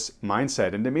and this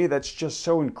mindset. And to me, that's just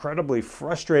so incredibly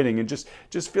frustrating and just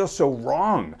feels so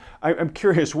wrong. I'm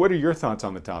curious, what are your thoughts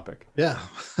on the topic? Yeah.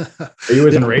 Are you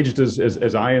as enraged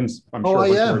as I am? I'm sure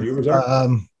I viewers are.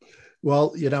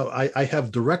 Well, I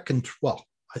have direct control.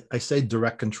 I say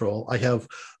direct control. I have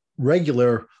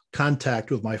regular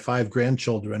contact with my 5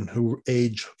 grandchildren who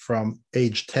age from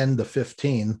age 10 to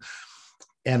 15.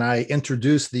 And I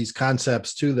introduce these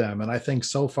concepts to them. And I think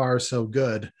so far, so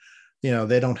good.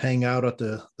 They don't hang out at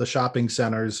the shopping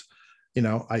centers.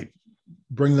 I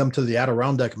bring them to the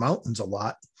Adirondack Mountains a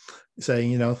lot,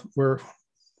 saying, we're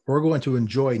going to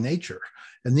enjoy nature.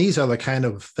 And these are the kind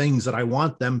of things that I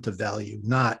want them to value,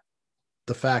 not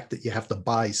the fact that you have to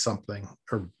buy something,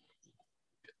 or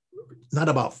not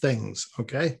about things.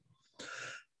 Okay.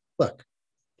 Look,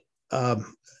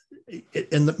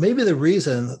 and maybe the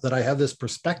reason that I have this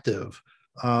perspective,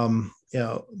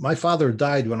 my father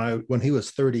died when he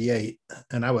was 38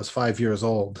 and I was 5 years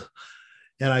old.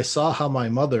 And I saw how my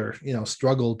mother,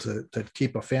 struggled to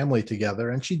keep a family together,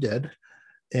 and she did.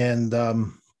 And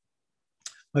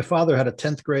my father had a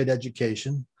 10th grade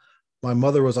education. My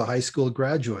mother was a high school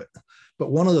graduate.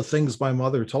 But one of the things my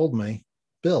mother told me,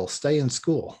 Bill, stay in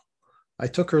school. I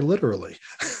took her literally,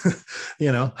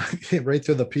 right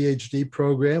through the PhD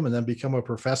program and then become a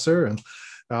professor. And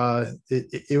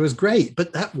it was great.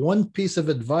 But that one piece of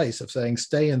advice of saying,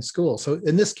 stay in school. So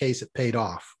in this case, it paid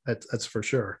off. That's for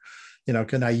sure.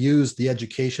 Can I use the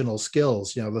educational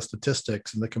skills, the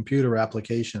statistics and the computer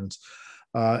applications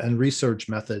and research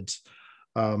methods,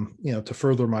 to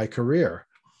further my career?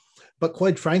 But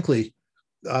quite frankly,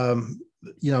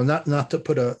 not to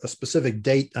put a specific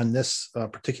date on this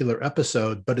particular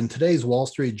episode, but in today's Wall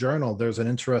Street Journal, there's an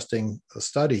interesting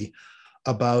study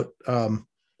about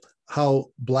how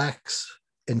Blacks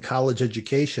in college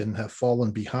education have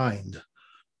fallen behind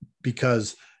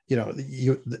because,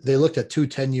 they looked at 2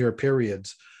 10-year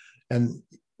periods, and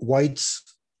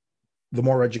whites, the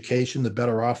more education, the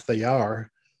better off they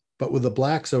are. But with the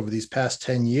Blacks over these past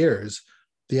 10 years,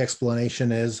 the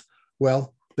explanation is,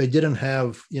 well, they didn't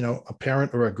have, a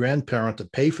parent or a grandparent to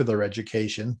pay for their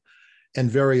education.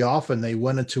 And very often they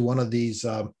went into one of these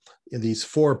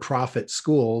for-profit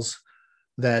schools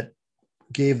that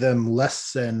gave them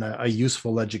less than a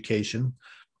useful education.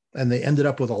 And they ended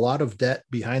up with a lot of debt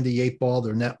behind the 8 ball.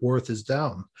 Their net worth is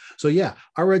down. So yeah,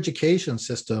 our education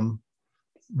system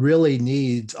really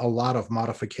needs a lot of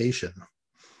modification.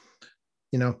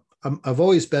 I've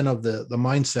always been of the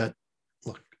mindset,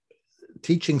 look,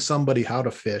 teaching somebody how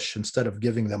to fish instead of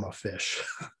giving them a fish.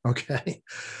 Okay.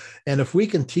 And if we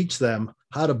can teach them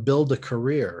how to build a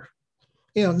career,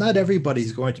 not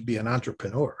everybody's going to be an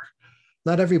entrepreneur.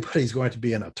 Not everybody's going to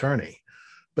be an attorney,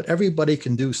 but everybody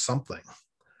can do something.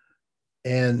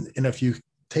 And if you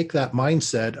take that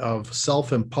mindset of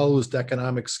self-imposed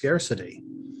economic scarcity,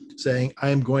 saying, I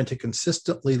am going to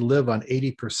consistently live on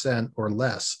 80% or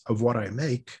less of what I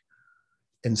make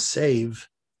and save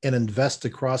and invest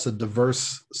across a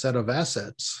diverse set of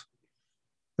assets,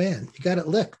 man, you got it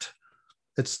licked.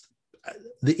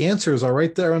 The answers are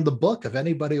right there in the book. If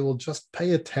anybody will just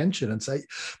pay attention and say,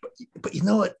 but you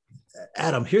know what,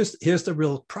 Adam, here's the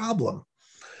real problem.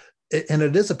 And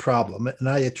it is a problem. And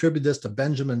I attribute this to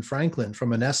Benjamin Franklin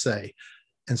from an essay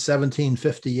in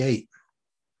 1758.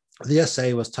 The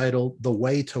essay was titled The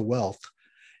Way to Wealth.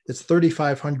 It's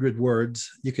 3,500 words.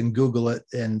 You can Google it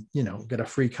and, get a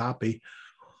free copy.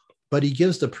 But he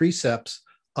gives the precepts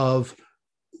of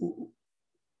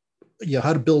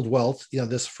how to build wealth,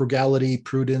 this frugality,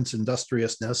 prudence,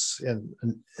 industriousness,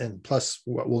 and plus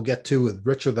what we'll get to with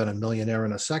Richer Than a Millionaire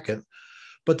in a second.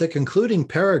 But the concluding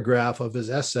paragraph of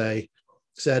his essay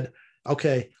said,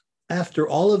 okay, after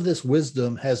all of this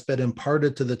wisdom has been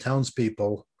imparted to the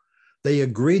townspeople, they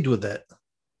agreed with it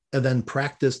and then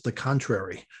practiced the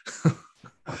contrary.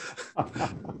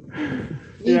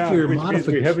 Yeah,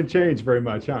 we haven't changed very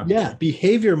much, huh? Yeah,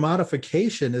 behavior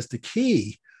modification is the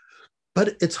key,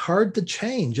 but it's hard to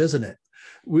change, isn't it?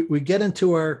 We get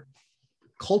into our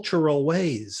cultural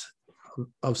ways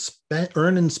of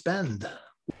earn and spend.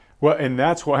 Well, and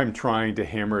that's why I'm trying to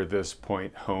hammer this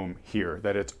point home here,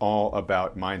 that it's all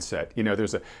about mindset.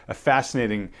 There's a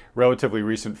fascinating, relatively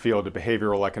recent field of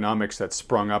behavioral economics that's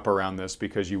sprung up around this,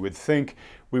 because you would think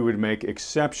we would make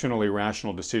exceptionally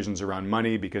rational decisions around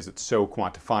money because it's so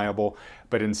quantifiable,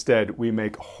 but instead we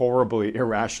make horribly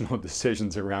irrational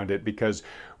decisions around it because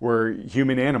we're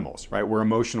human animals, right? We're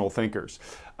emotional thinkers.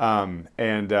 And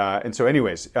so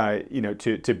anyways,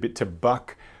 to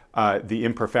buck the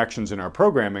imperfections in our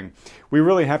programming, we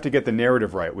really have to get the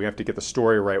narrative right. We have to get the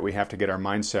story right. We have to get our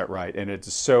mindset right. And it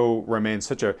remains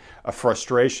such a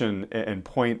frustration and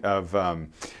point of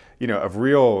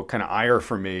real kind of ire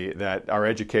for me that our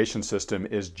education system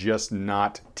is just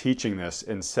not teaching this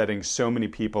and setting so many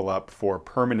people up for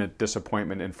permanent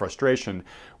disappointment and frustration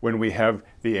when we have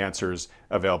the answers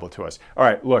available to us. All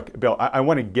right, look, Bill, I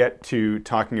want to get to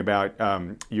talking about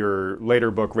your later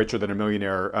book, Richer Than a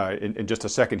Millionaire, in just a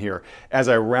second here. As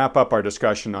I wrap up our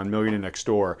discussion on Millionaire Next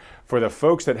Door, for the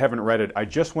folks that haven't read it, I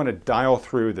just want to dial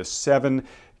through the 7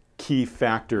 key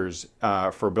factors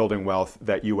for building wealth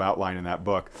that you outline in that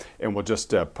book. And we'll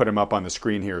just put them up on the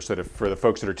screen here so that for the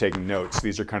folks that are taking notes,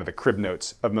 these are kind of the crib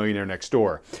notes of Millionaire Next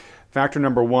Door. Factor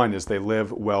number 1 is they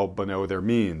live well below their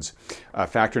means.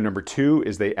 Factor number 2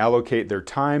 is they allocate their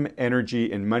time,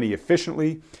 energy, and money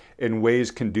efficiently in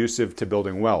ways conducive to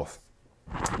building wealth.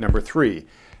 Number 3,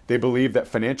 they believe that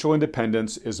financial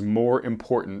independence is more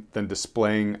important than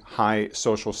displaying high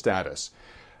social status.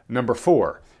 Number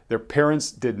 4, their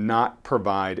parents did not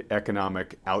provide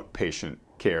economic outpatient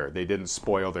care. They didn't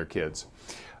spoil their kids.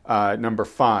 Number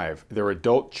 5, their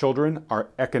adult children are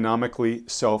economically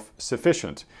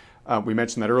self-sufficient. We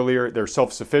mentioned that earlier. They're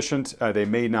self-sufficient. They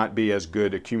may not be as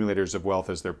good accumulators of wealth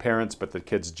as their parents, but the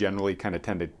kids generally kind of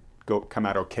tend to come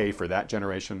out okay for that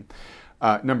generation.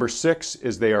 Number 6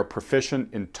 is they are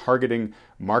proficient in targeting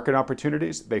market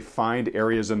opportunities. They find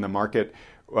areas in the market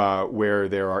where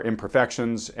there are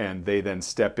imperfections, and they then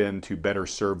step in to better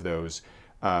serve those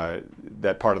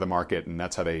that part of the market, and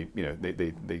that's how they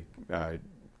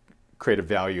create a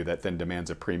value that then demands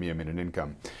a premium and an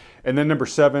income. And then number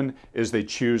 7 is they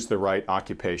choose the right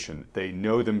occupation. They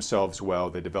know themselves well.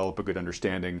 They develop a good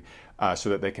understanding so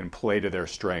that they can play to their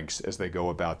strengths as they go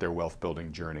about their wealth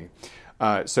building journey.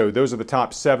 So those are the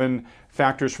top 7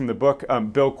 factors from the book.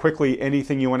 Bill, quickly,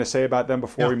 anything you want to say about them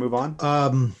before we move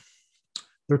on?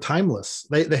 They're timeless.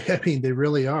 I mean, they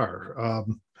really are.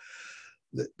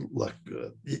 Look,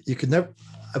 you could never,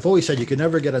 I've always said you can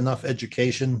never get enough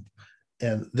education.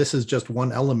 And this is just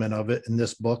one element of it in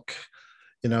this book.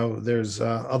 You know, there's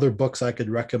other books I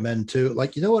could recommend too.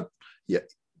 Like, you know what? Yeah,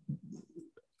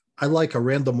 I like A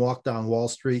Random Walk Down Wall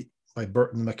Street by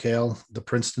Burton McHale, the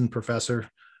Princeton professor.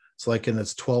 It's like in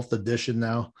its 12th edition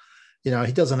now. You know,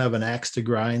 he doesn't have an axe to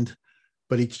grind,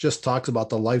 but he just talks about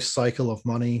the life cycle of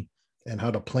money and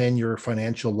how to plan your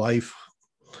financial life.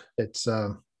 There's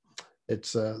some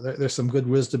good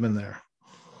wisdom in there.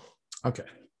 Okay.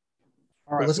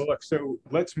 All right. Well, look, so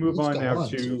let's move on now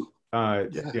to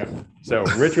So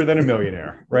Richer Than a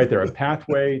Millionaire, right there, a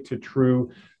pathway to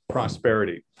true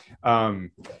prosperity.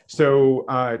 So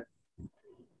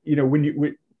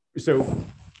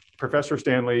Professor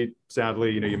Stanley,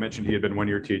 sadly, you mentioned he had been one of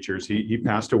your teachers. He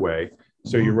passed away.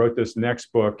 So you wrote this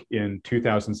next book in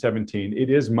 2017. It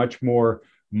is much more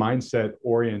mindset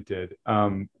oriented.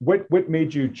 What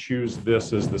made you choose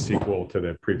this as the sequel to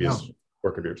the previous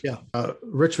work of yours?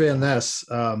 Rich Van Ness,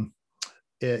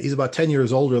 he's about 10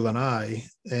 years older than I,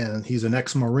 and he's an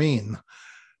ex-Marine.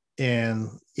 And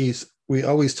we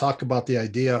always talk about the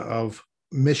idea of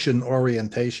mission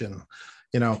orientation.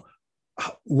 You know,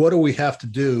 what do we have to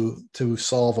do to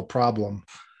solve a problem?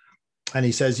 And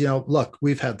he says, look,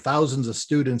 we've had thousands of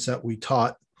students that we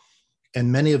taught,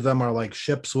 and many of them are like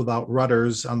ships without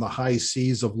rudders on the high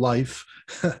seas of life.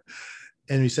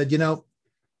 And he said,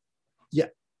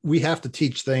 we have to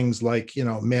teach things like,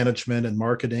 management and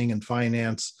marketing and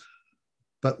finance.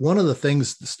 But one of the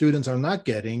things the students are not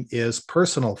getting is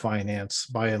personal finance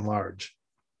by and large.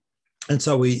 And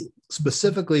so we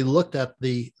specifically looked at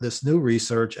this new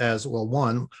research as, well,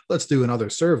 1, let's do another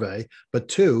survey, but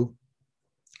 2,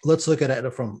 let's look at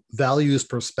it from values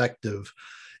perspective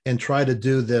and try to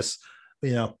do this,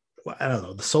 the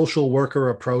social worker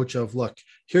approach of, look,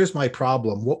 here's my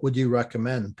problem. What would you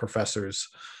recommend, professors?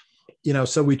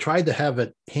 So we tried to have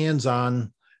it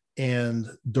hands-on and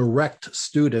direct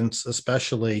students,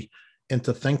 especially,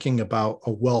 into thinking about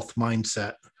a wealth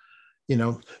mindset,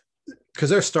 because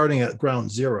they're starting at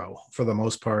ground zero for the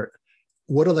most part.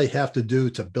 What do they have to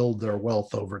do to build their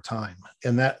wealth over time?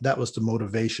 And that was the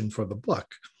motivation for the book.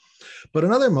 But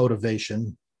another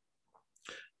motivation,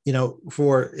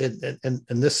 and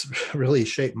this really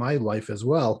shaped my life as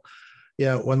well.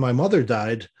 When my mother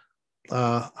died,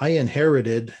 I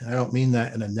inherited, I don't mean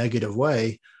that in a negative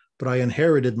way, but I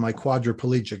inherited my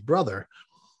quadriplegic brother,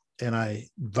 and I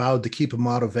vowed to keep him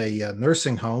out of a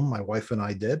nursing home. My wife and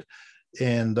I did.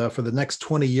 And for the next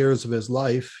 20 years of his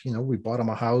life, we bought him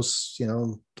a house.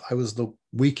 I was the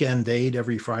weekend aide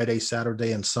every Friday,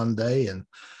 Saturday, and Sunday. And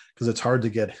because it's hard to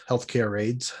get healthcare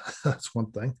aides, that's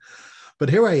one thing. But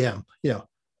here I am,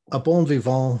 a bon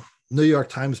vivant, New York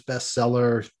Times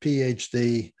bestseller,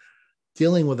 PhD,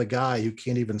 dealing with a guy who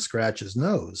can't even scratch his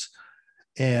nose.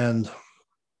 And,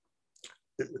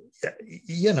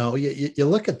 you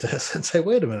look at this and say,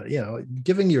 wait a minute,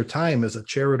 giving your time is a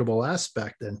charitable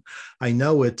aspect. And I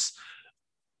know it's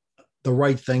the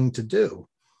right thing to do.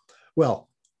 Well,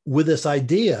 with this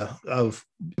idea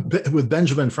with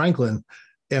Benjamin Franklin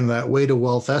in that Way to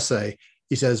Wealth essay,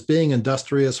 he says, being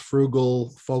industrious,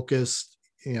 frugal, focused,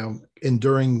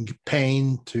 enduring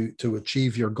pain to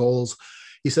achieve your goals.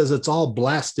 He says it's all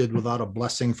blasted without a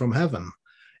blessing from heaven.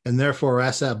 And therefore,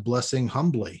 ask that blessing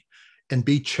humbly and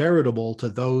be charitable to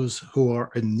those who are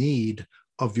in need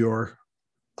of your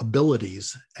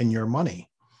abilities and your money.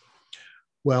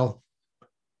 Well,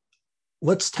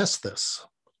 let's test this.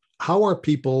 How are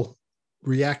people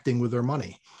reacting with their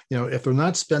money? If they're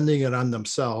not spending it on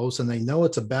themselves and they know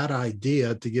it's a bad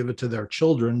idea to give it to their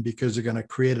children because they're going to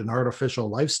create an artificial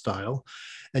lifestyle,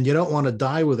 and you don't want to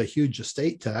die with a huge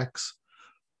estate tax,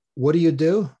 what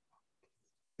do?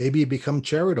 Maybe you become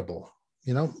charitable.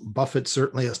 Buffett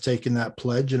certainly has taken that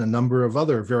pledge, and a number of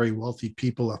other very wealthy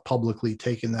people have publicly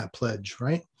taken that pledge,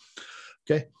 right?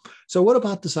 Okay. So what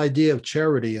about this idea of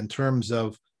charity in terms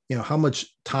of, how much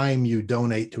time you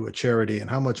donate to a charity and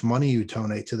how much money you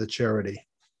donate to the charity?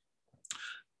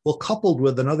 Well, coupled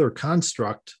with another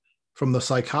construct from the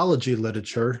psychology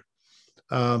literature,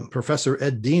 Professor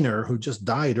Ed Diener, who just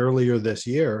died earlier this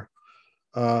year,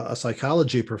 a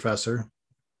psychology professor,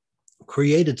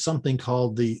 created something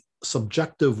called the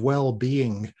subjective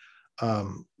well-being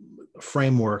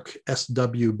framework,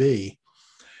 SWB.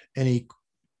 And he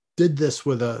did this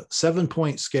with a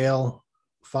 7-point scale,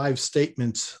 5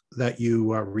 statements that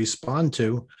you respond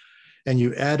to, and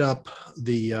you add up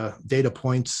the data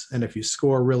points. And if you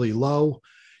score really low,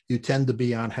 you tend to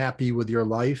be unhappy with your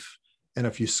life. And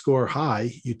if you score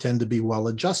high, you tend to be well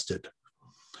adjusted.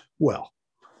 Well,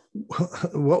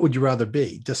 what would you rather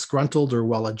be, disgruntled or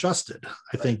well adjusted?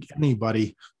 I think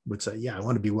anybody would say, yeah, I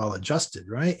want to be well adjusted,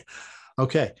 right?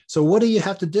 Okay, so what do you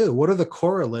have to do? What are the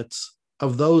correlates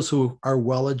of those who are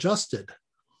well adjusted?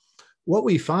 What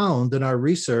we found in our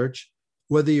research,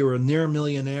 whether you're a near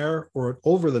millionaire or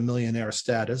over the millionaire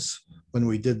status, when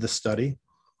we did the study,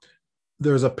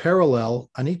 there's a parallel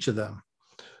on each of them.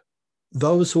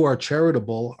 Those who are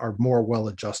charitable are more well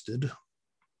adjusted.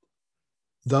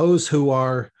 Those who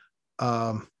are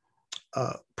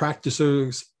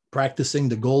practicing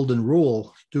the golden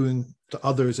rule, doing to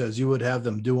others as you would have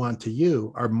them do unto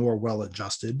you, are more well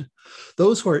adjusted.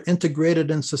 Those who are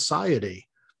integrated in society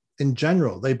in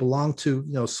general, they belong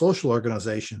to social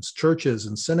organizations, churches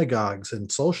and synagogues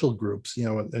and social groups,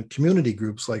 and community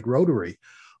groups like Rotary,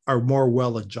 are more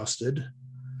well adjusted.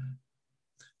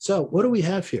 So what do we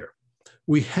have here?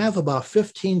 We have about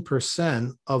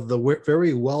 15% of the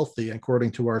very wealthy,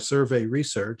 according to our survey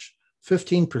research,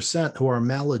 15% who are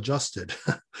maladjusted.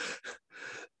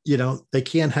 They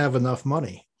can't have enough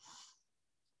money.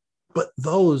 But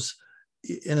those,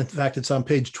 and in fact, it's on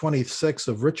page 26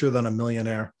 of Richer Than a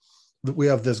Millionaire, that we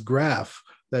have this graph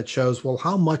that shows, well,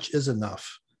 how much is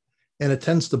enough? And it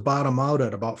tends to bottom out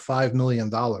at about $5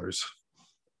 million,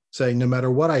 saying no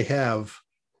matter what I have,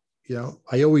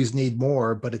 I always need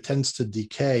more, but it tends to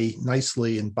decay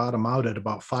nicely and bottom out at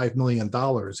about $5 million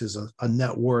is a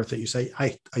net worth that you say,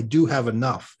 I do have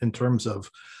enough in terms of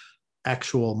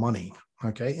actual money.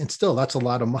 Okay. And still, that's a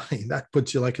lot of money. That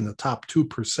puts you like in the top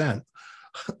 2%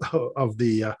 of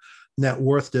the net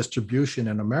worth distribution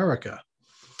in America.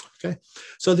 Okay.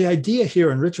 So the idea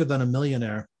here in Richer Than a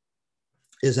Millionaire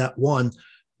is that, one,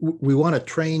 we want to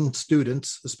train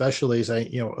students, especially as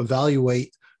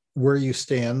evaluate where you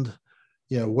stand,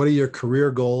 what are your career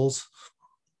goals,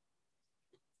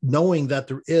 knowing that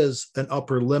there is an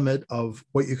upper limit of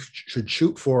what you should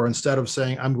shoot for, instead of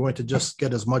saying, I'm going to just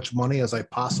get as much money as I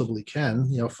possibly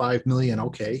can, 5 million.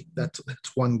 Okay. That's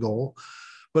one goal,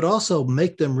 but also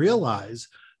make them realize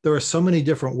there are so many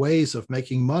different ways of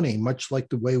making money, much like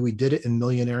the way we did it in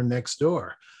Millionaire Next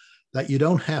Door, that you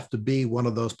don't have to be one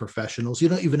of those professionals. You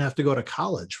don't even have to go to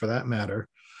college for that matter.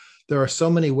 There are so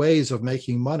many ways of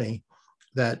making money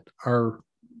that are,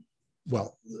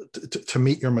 well, to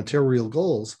meet your material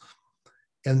goals.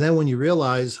 And then when you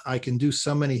realize I can do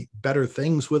so many better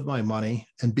things with my money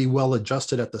and be well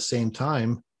adjusted at the same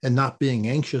time and not being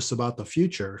anxious about the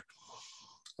future,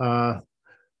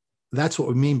 that's what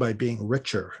we mean by being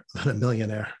richer than a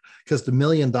millionaire, because the $1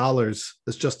 million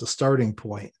is just a starting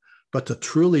point. But to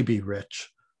truly be rich,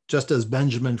 just as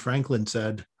Benjamin Franklin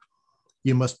said,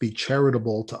 you must be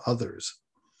charitable to others.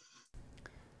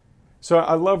 So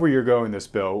I love where you're going this,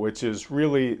 Bill, which is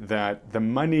really that the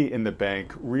money in the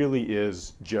bank really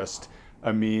is just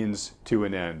a means to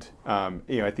an end.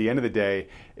 At the end of the day,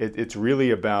 it's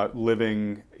really about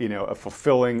living, a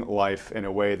fulfilling life in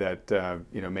a way that,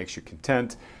 makes you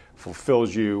content,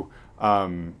 fulfills you,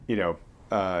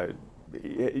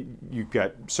 you've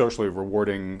got socially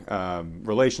rewarding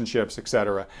relationships, et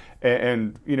cetera.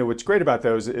 And what's great about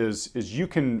those is you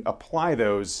can apply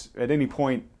those at any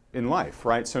point in life,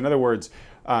 right? So in other words,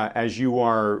 as you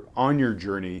are on your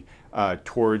journey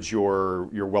towards your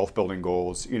wealth building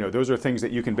goals, those are things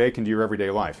that you can bake into your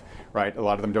everyday life, right? A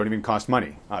lot of them don't even cost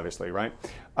money, obviously, right?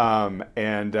 And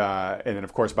then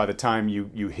of course, by the time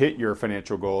you hit your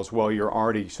financial goals, well, you're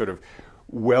already sort of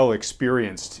well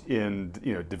experienced in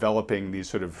developing these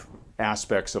sort of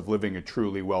aspects of living a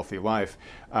truly wealthy life.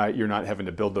 You're not having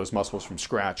to build those muscles from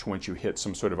scratch once you hit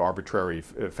some sort of arbitrary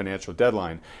financial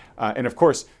deadline. And of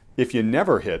course, if you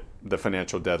never hit the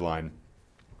financial deadline,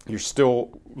 you're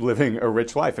still living a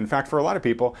rich life. In fact, for a lot of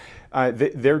people,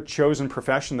 their chosen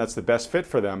profession that's the best fit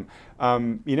for them,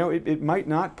 it might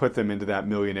not put them into that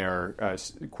millionaire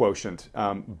quotient.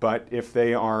 But if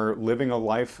they are living a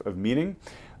life of meaning,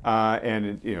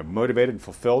 and motivated and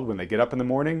fulfilled when they get up in the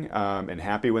morning, and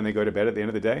happy when they go to bed at the end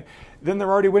of the day, then they're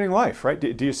already winning life, right?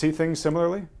 Do you see things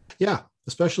similarly? Yeah,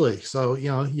 especially. So,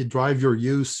 you drive your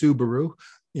used Subaru,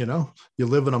 you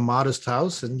live in a modest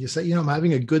house and you say, I'm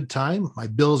having a good time. My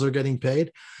bills are getting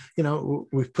paid.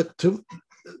 We've put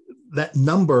that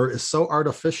number is so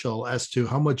artificial as to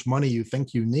how much money you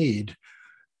think you need.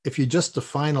 If you just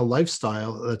define a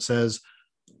lifestyle that says,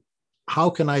 how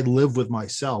can I live with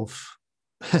myself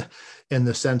in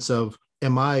the sense of,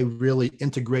 am I really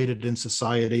integrated in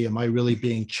society? Am I really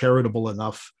being charitable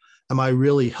enough? Am I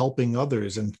really helping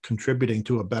others and contributing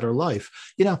to a better life?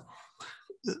 You know,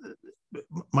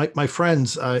 my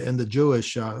friends in the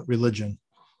Jewish religion,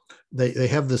 they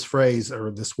have this phrase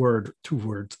or this word, two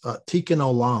words, tikkun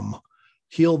olam,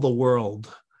 heal the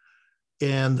world.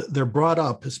 And they're brought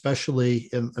up, especially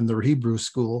in their Hebrew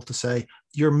school, to say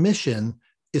your mission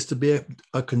is to be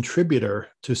a contributor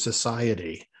to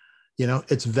society. You know,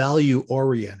 it's value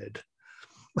oriented.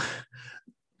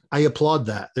 I applaud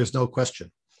that. There's no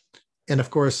question. And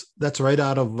of course, that's right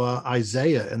out of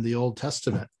Isaiah in the Old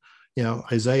Testament. You know,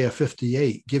 Isaiah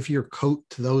 58, give your coat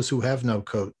to those who have no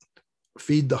coat,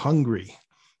 feed the hungry,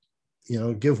 you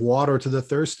know, give water to the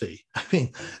thirsty. I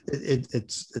mean,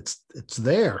 it's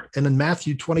there. And in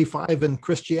Matthew 25 in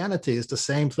Christianity is the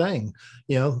same thing.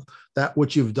 You know, that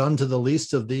which you've done to the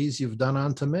least of these, you've done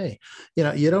unto me. You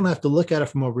know, you don't have to look at it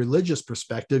from a religious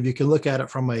perspective. You can look at it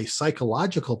from a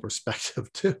psychological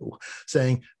perspective too,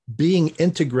 saying being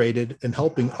integrated and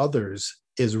helping others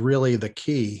is really the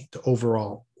key to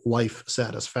overall life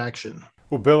satisfaction.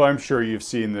 Well, Bill, I'm sure you've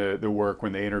seen the work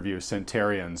when they interview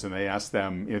centenarians and they ask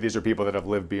them, you know, these are people that have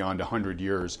lived beyond 100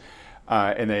 years,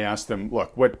 and they ask them,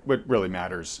 look, what really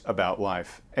matters about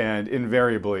life? And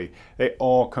invariably, they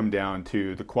all come down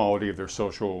to the quality of their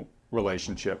social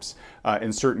relationships.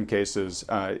 In certain cases,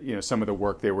 you know, some of the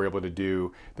work they were able to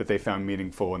do that they found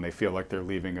meaningful and they feel like they're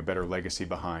leaving a better legacy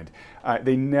behind.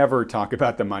 They never talk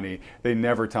about the money. They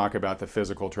never talk about the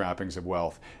physical trappings of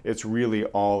wealth. It's really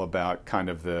all about kind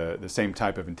of the same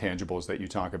type of intangibles that you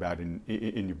talk about in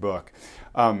your book.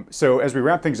 So as we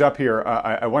wrap things up here,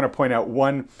 I want to point out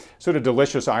one sort of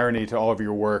delicious irony to all of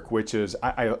your work, which is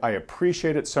I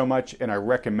appreciate it so much and I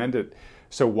recommend it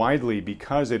so widely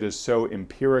because it is so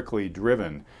empirically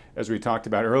driven, as we talked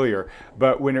about earlier.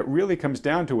 But when it really comes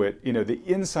down to it, you know, the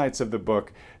insights of the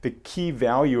book, the key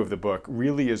value of the book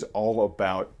really is all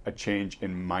about a change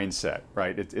in mindset,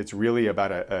 right? It's really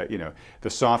about you know, the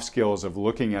soft skills of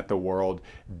looking at the world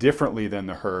differently than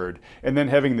the herd, and then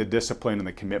having the discipline and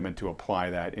the commitment to apply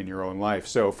that in your own life.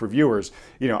 So for viewers,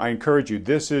 you know, I encourage you,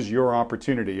 this is your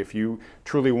opportunity. If you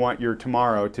truly want your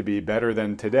tomorrow to be better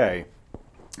than today,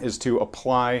 is to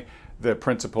apply the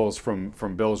principles from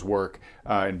Bill's work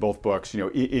in both books, you know,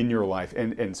 in your life,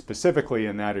 and specifically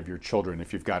in that of your children,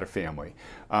 if you've got a family.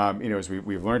 You know, as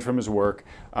we've learned from his work,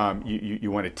 you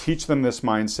want to teach them this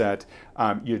mindset.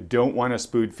 You don't want to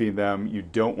spoon feed them. You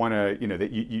don't want to, you know,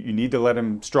 that you need to let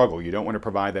them struggle. You don't want to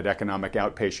provide that economic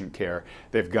outpatient care.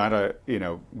 They've got to, you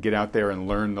know, get out there and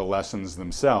learn the lessons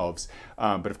themselves.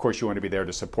 But of course, you want to be there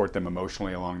to support them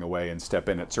emotionally along the way and step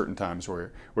in at certain times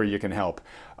where you can help.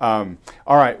 All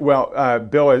right. Well,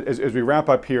 Bill, as we wrap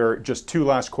up here, just two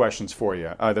last questions for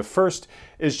you. The first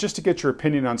is just to get your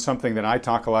opinion on something that I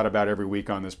talk a lot about every week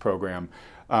on this program.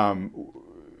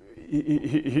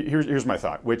 Here's my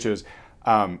thought, which is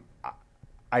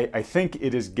I think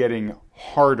it is getting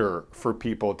harder for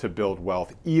people to build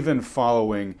wealth, even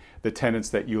following the tenets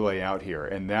that you lay out here.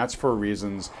 And that's for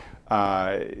reasons,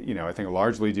 you know, I think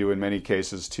largely due in many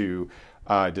cases to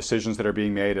decisions that are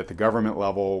being made at the government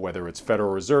level, whether it's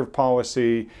Federal Reserve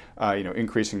policy, you know,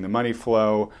 increasing the money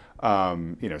flow,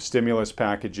 you know, stimulus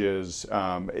packages.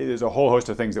 There's a whole host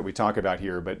of things that we talk about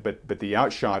here, but the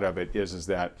outshot of it is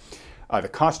that the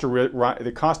cost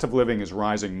of living is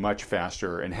rising much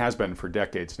faster and has been for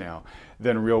decades now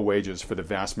than real wages for the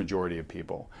vast majority of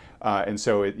people. And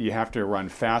so you have to run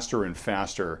faster and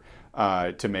faster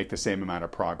to make the same amount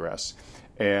of progress.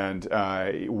 And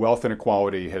wealth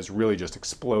inequality has really just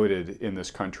exploded in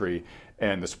this country,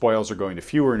 and the spoils are going to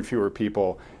fewer and fewer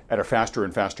people at a faster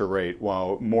and faster rate,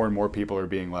 while more and more people are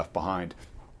being left behind.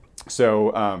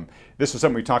 So this is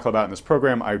something we talk about in this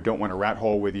program. I don't want to rat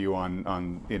hole with you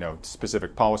on you know,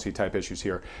 specific policy type issues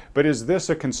here, but is this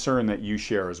a concern that you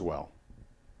share as well?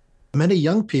 Many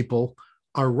young people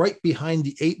are right behind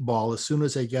the eight ball as soon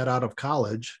as they get out of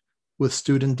college with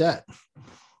student debt.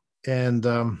 And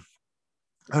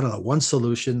I don't know, one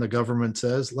solution, the government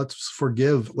says,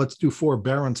 let's do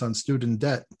forbearance on student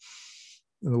debt.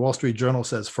 And the Wall Street Journal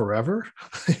says forever?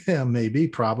 Yeah, maybe,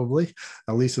 probably,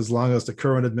 at least as long as the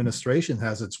current administration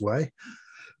has its way.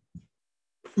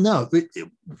 No,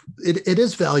 it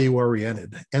is value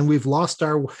oriented, and we've lost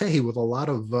our way with a lot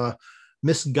of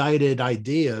misguided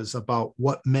ideas about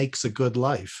what makes a good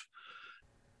life.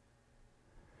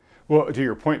 Well, to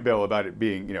your point, Bill, about it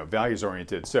being, you know, values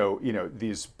oriented. So, you know,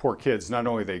 these poor kids, not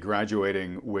only are they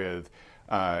graduating with,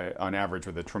 on average,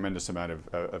 with a tremendous amount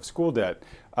of school debt,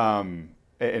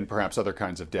 and perhaps other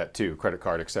kinds of debt too, credit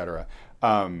card, et cetera.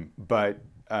 But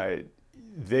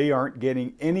they aren't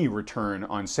getting any return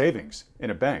on savings in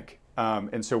a bank.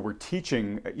 And so we're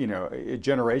teaching, a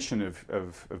generation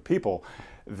of people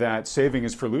that saving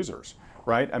is for losers,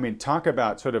 right? I mean, talk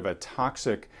about sort of a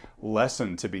toxic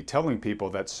lesson to be telling people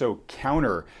that's so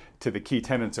counter to the key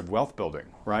tenets of wealth building,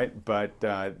 right? But,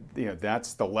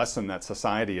 that's the lesson that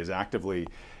society is actively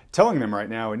telling them right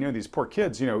now. And, these poor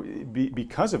kids,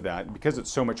 because of that, because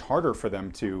it's so much harder for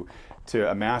them to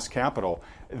amass capital,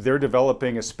 they're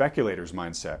developing a speculator's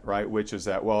mindset, right? Which is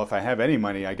that, well, if I have any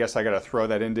money, I guess I got to throw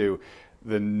that into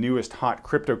the newest hot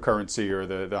cryptocurrency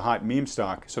or the hot meme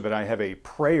stock so that I have a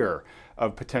prayer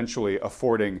of potentially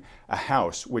affording a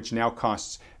house, which now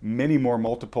costs many more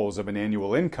multiples of an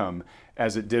annual income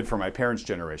as it did for my parents'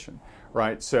 generation,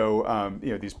 right? So,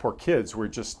 these poor kids,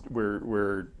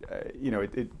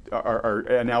 our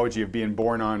analogy of being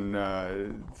born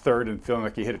on third and feeling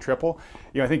like you hit a triple.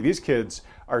 I think these kids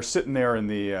are sitting there in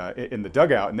the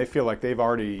dugout and they feel like they've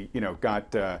already,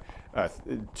 got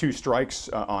two strikes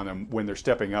on them when they're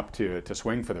stepping up to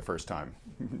swing for the first time.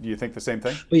 Do you think the same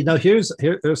thing? Wait, now here's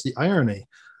the irony.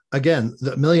 Again,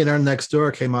 The Millionaire Next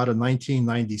Door came out in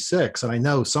 1996. And I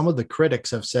know some of the critics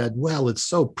have said, well, it's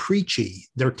so preachy.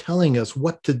 They're telling us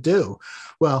what to do.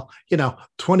 Well,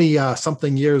 20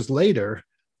 something years later,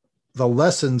 the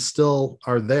lessons still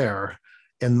are there.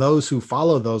 And those who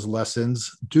follow those lessons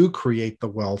do create the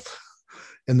wealth.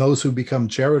 And those who become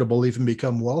charitable even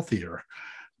become wealthier.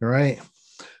 All right.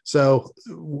 So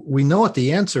we know what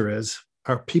the answer is.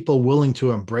 Are people willing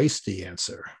to embrace the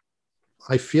answer?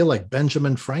 I feel like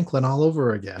Benjamin Franklin all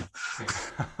over again.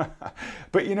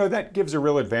 But that gives a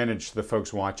real advantage to the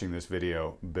folks watching this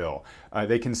video, Bill.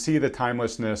 They can see the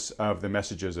timelessness of the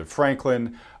messages of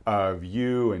Franklin, of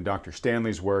you and Dr.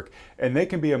 Stanley's work, and they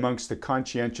can be amongst the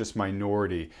conscientious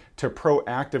minority to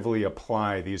proactively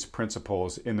apply these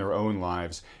principles in their own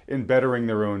lives in bettering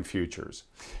their own futures.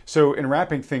 So in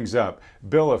wrapping things up,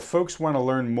 Bill, if folks want to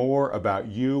learn more about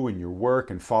you and your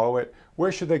work and follow it,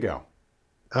 where should they go?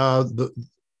 The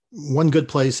one good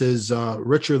place is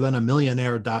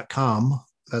richerthanamillionaire.com.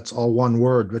 That's all one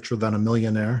word,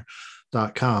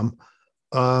 richerthanamillionaire.com.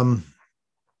 And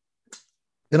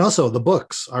also the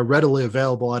books are readily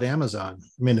available at Amazon.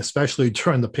 I mean, especially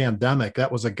during the pandemic,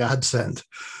 that was a godsend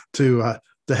to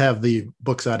have the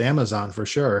books at Amazon for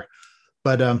sure.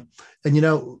 But,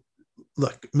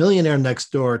 look, Millionaire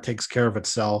Next Door takes care of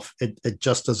itself. It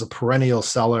just is a perennial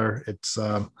seller. It's,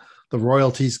 the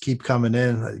royalties keep coming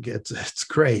in. It's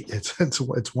great.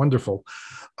 It's wonderful.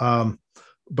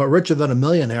 But Richer Than a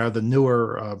Millionaire, the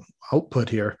newer output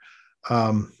here,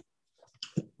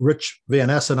 Rich Van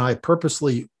Ness and I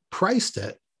purposely priced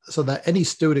it so that any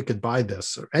student could buy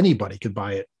this, or anybody could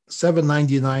buy it.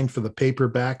 $7.99 for the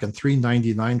paperback and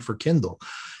 $3.99 for Kindle.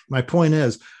 My point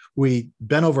is, we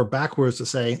bent over backwards to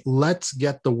say, let's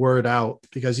get the word out,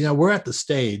 because we're at the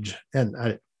stage, and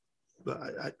I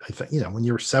think, when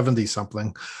you're 70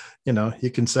 something,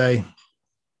 you can say,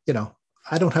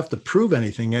 I don't have to prove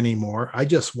anything anymore. I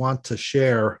just want to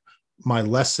share my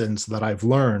lessons that I've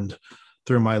learned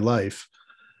through my life.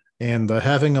 And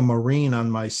having a Marine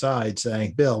on my side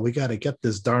saying, Bill, we got to get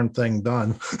this darn thing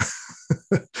done.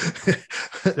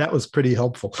 That was pretty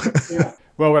helpful. Yeah.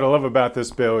 Well, what I love about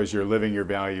this, Bill, is you're living your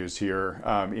values here.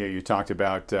 You talked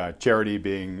about charity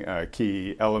being a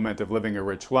key element of living a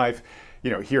rich life.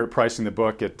 Here at pricing the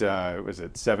book at was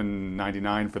it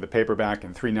 $7.99 for the paperback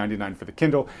and $3.99 for the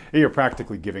Kindle. You're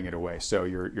practically giving it away. So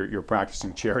you're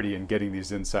practicing charity and getting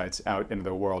these insights out into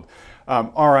the world.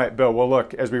 All right, Bill. Well,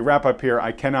 look, as we wrap up here,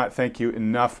 I cannot thank you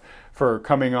enough for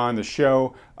coming on the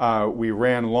show. We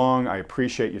ran long. I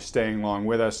appreciate you staying long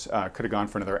with us. Could have gone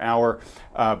for another hour,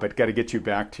 but got to get you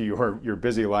back to your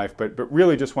busy life. But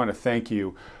really just want to thank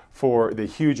you for the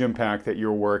huge impact that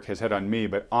your work has had on me,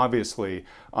 but obviously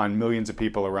on millions of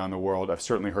people around the world. I've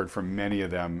certainly heard from many of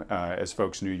them as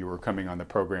folks knew you were coming on the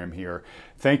program here.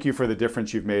 Thank you for the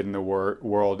difference you've made in the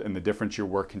world and the difference your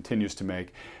work continues to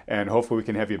make. And hopefully we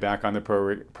can have you back on the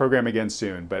program again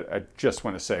soon. But I just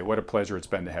want to say what a pleasure it's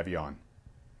been to have you on.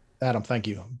 Adam, thank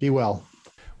you. Be well.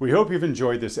 We hope you've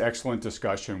enjoyed this excellent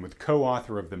discussion with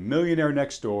co-author of The Millionaire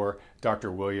Next Door, Dr.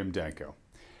 William Danko.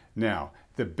 Now,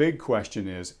 the big question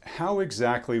is, how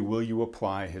exactly will you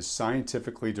apply his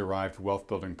scientifically derived wealth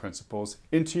building principles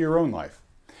into your own life?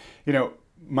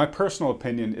 My personal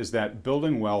opinion is that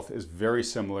building wealth is very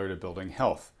similar to building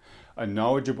health. A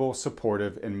knowledgeable,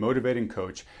 supportive, and motivating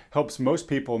coach helps most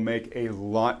people make a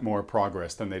lot more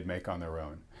progress than they'd make on their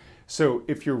own. So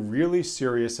if you're really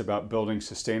serious about building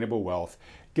sustainable wealth,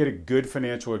 get a good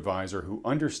financial advisor who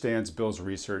understands Bill's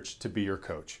research to be your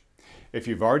coach. If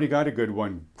you've already got a good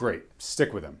one, great,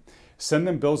 stick with him. Send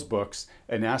them Bill's books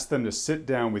and ask them to sit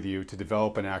down with you to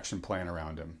develop an action plan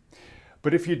around him.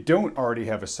 But if you don't already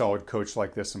have a solid coach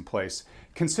like this in place,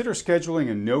 consider scheduling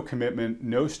a no commitment,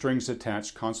 no strings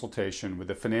attached consultation with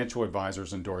the financial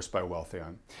advisors endorsed by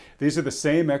Wealthion. These are the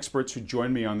same experts who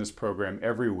join me on this program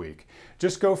every week.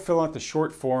 Just go fill out the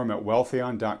short form at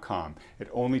wealthion.com. It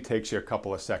only takes you a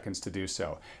couple of seconds to do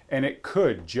so, and it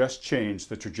could just change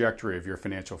the trajectory of your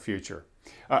financial future.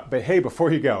 But hey,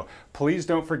 before you go, please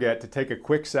don't forget to take a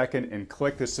quick second and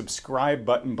click the subscribe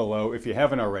button below if you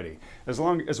haven't already, as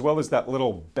well as that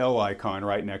little bell icon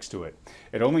right next to it.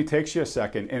 It only takes you a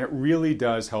second, and it really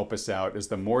does help us out, as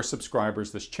the more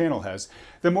subscribers this channel has,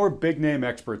 the more big name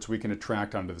experts we can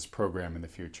attract onto this program in the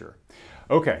future.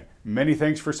 Okay, many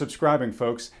thanks for subscribing,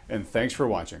 folks, and thanks for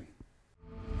watching.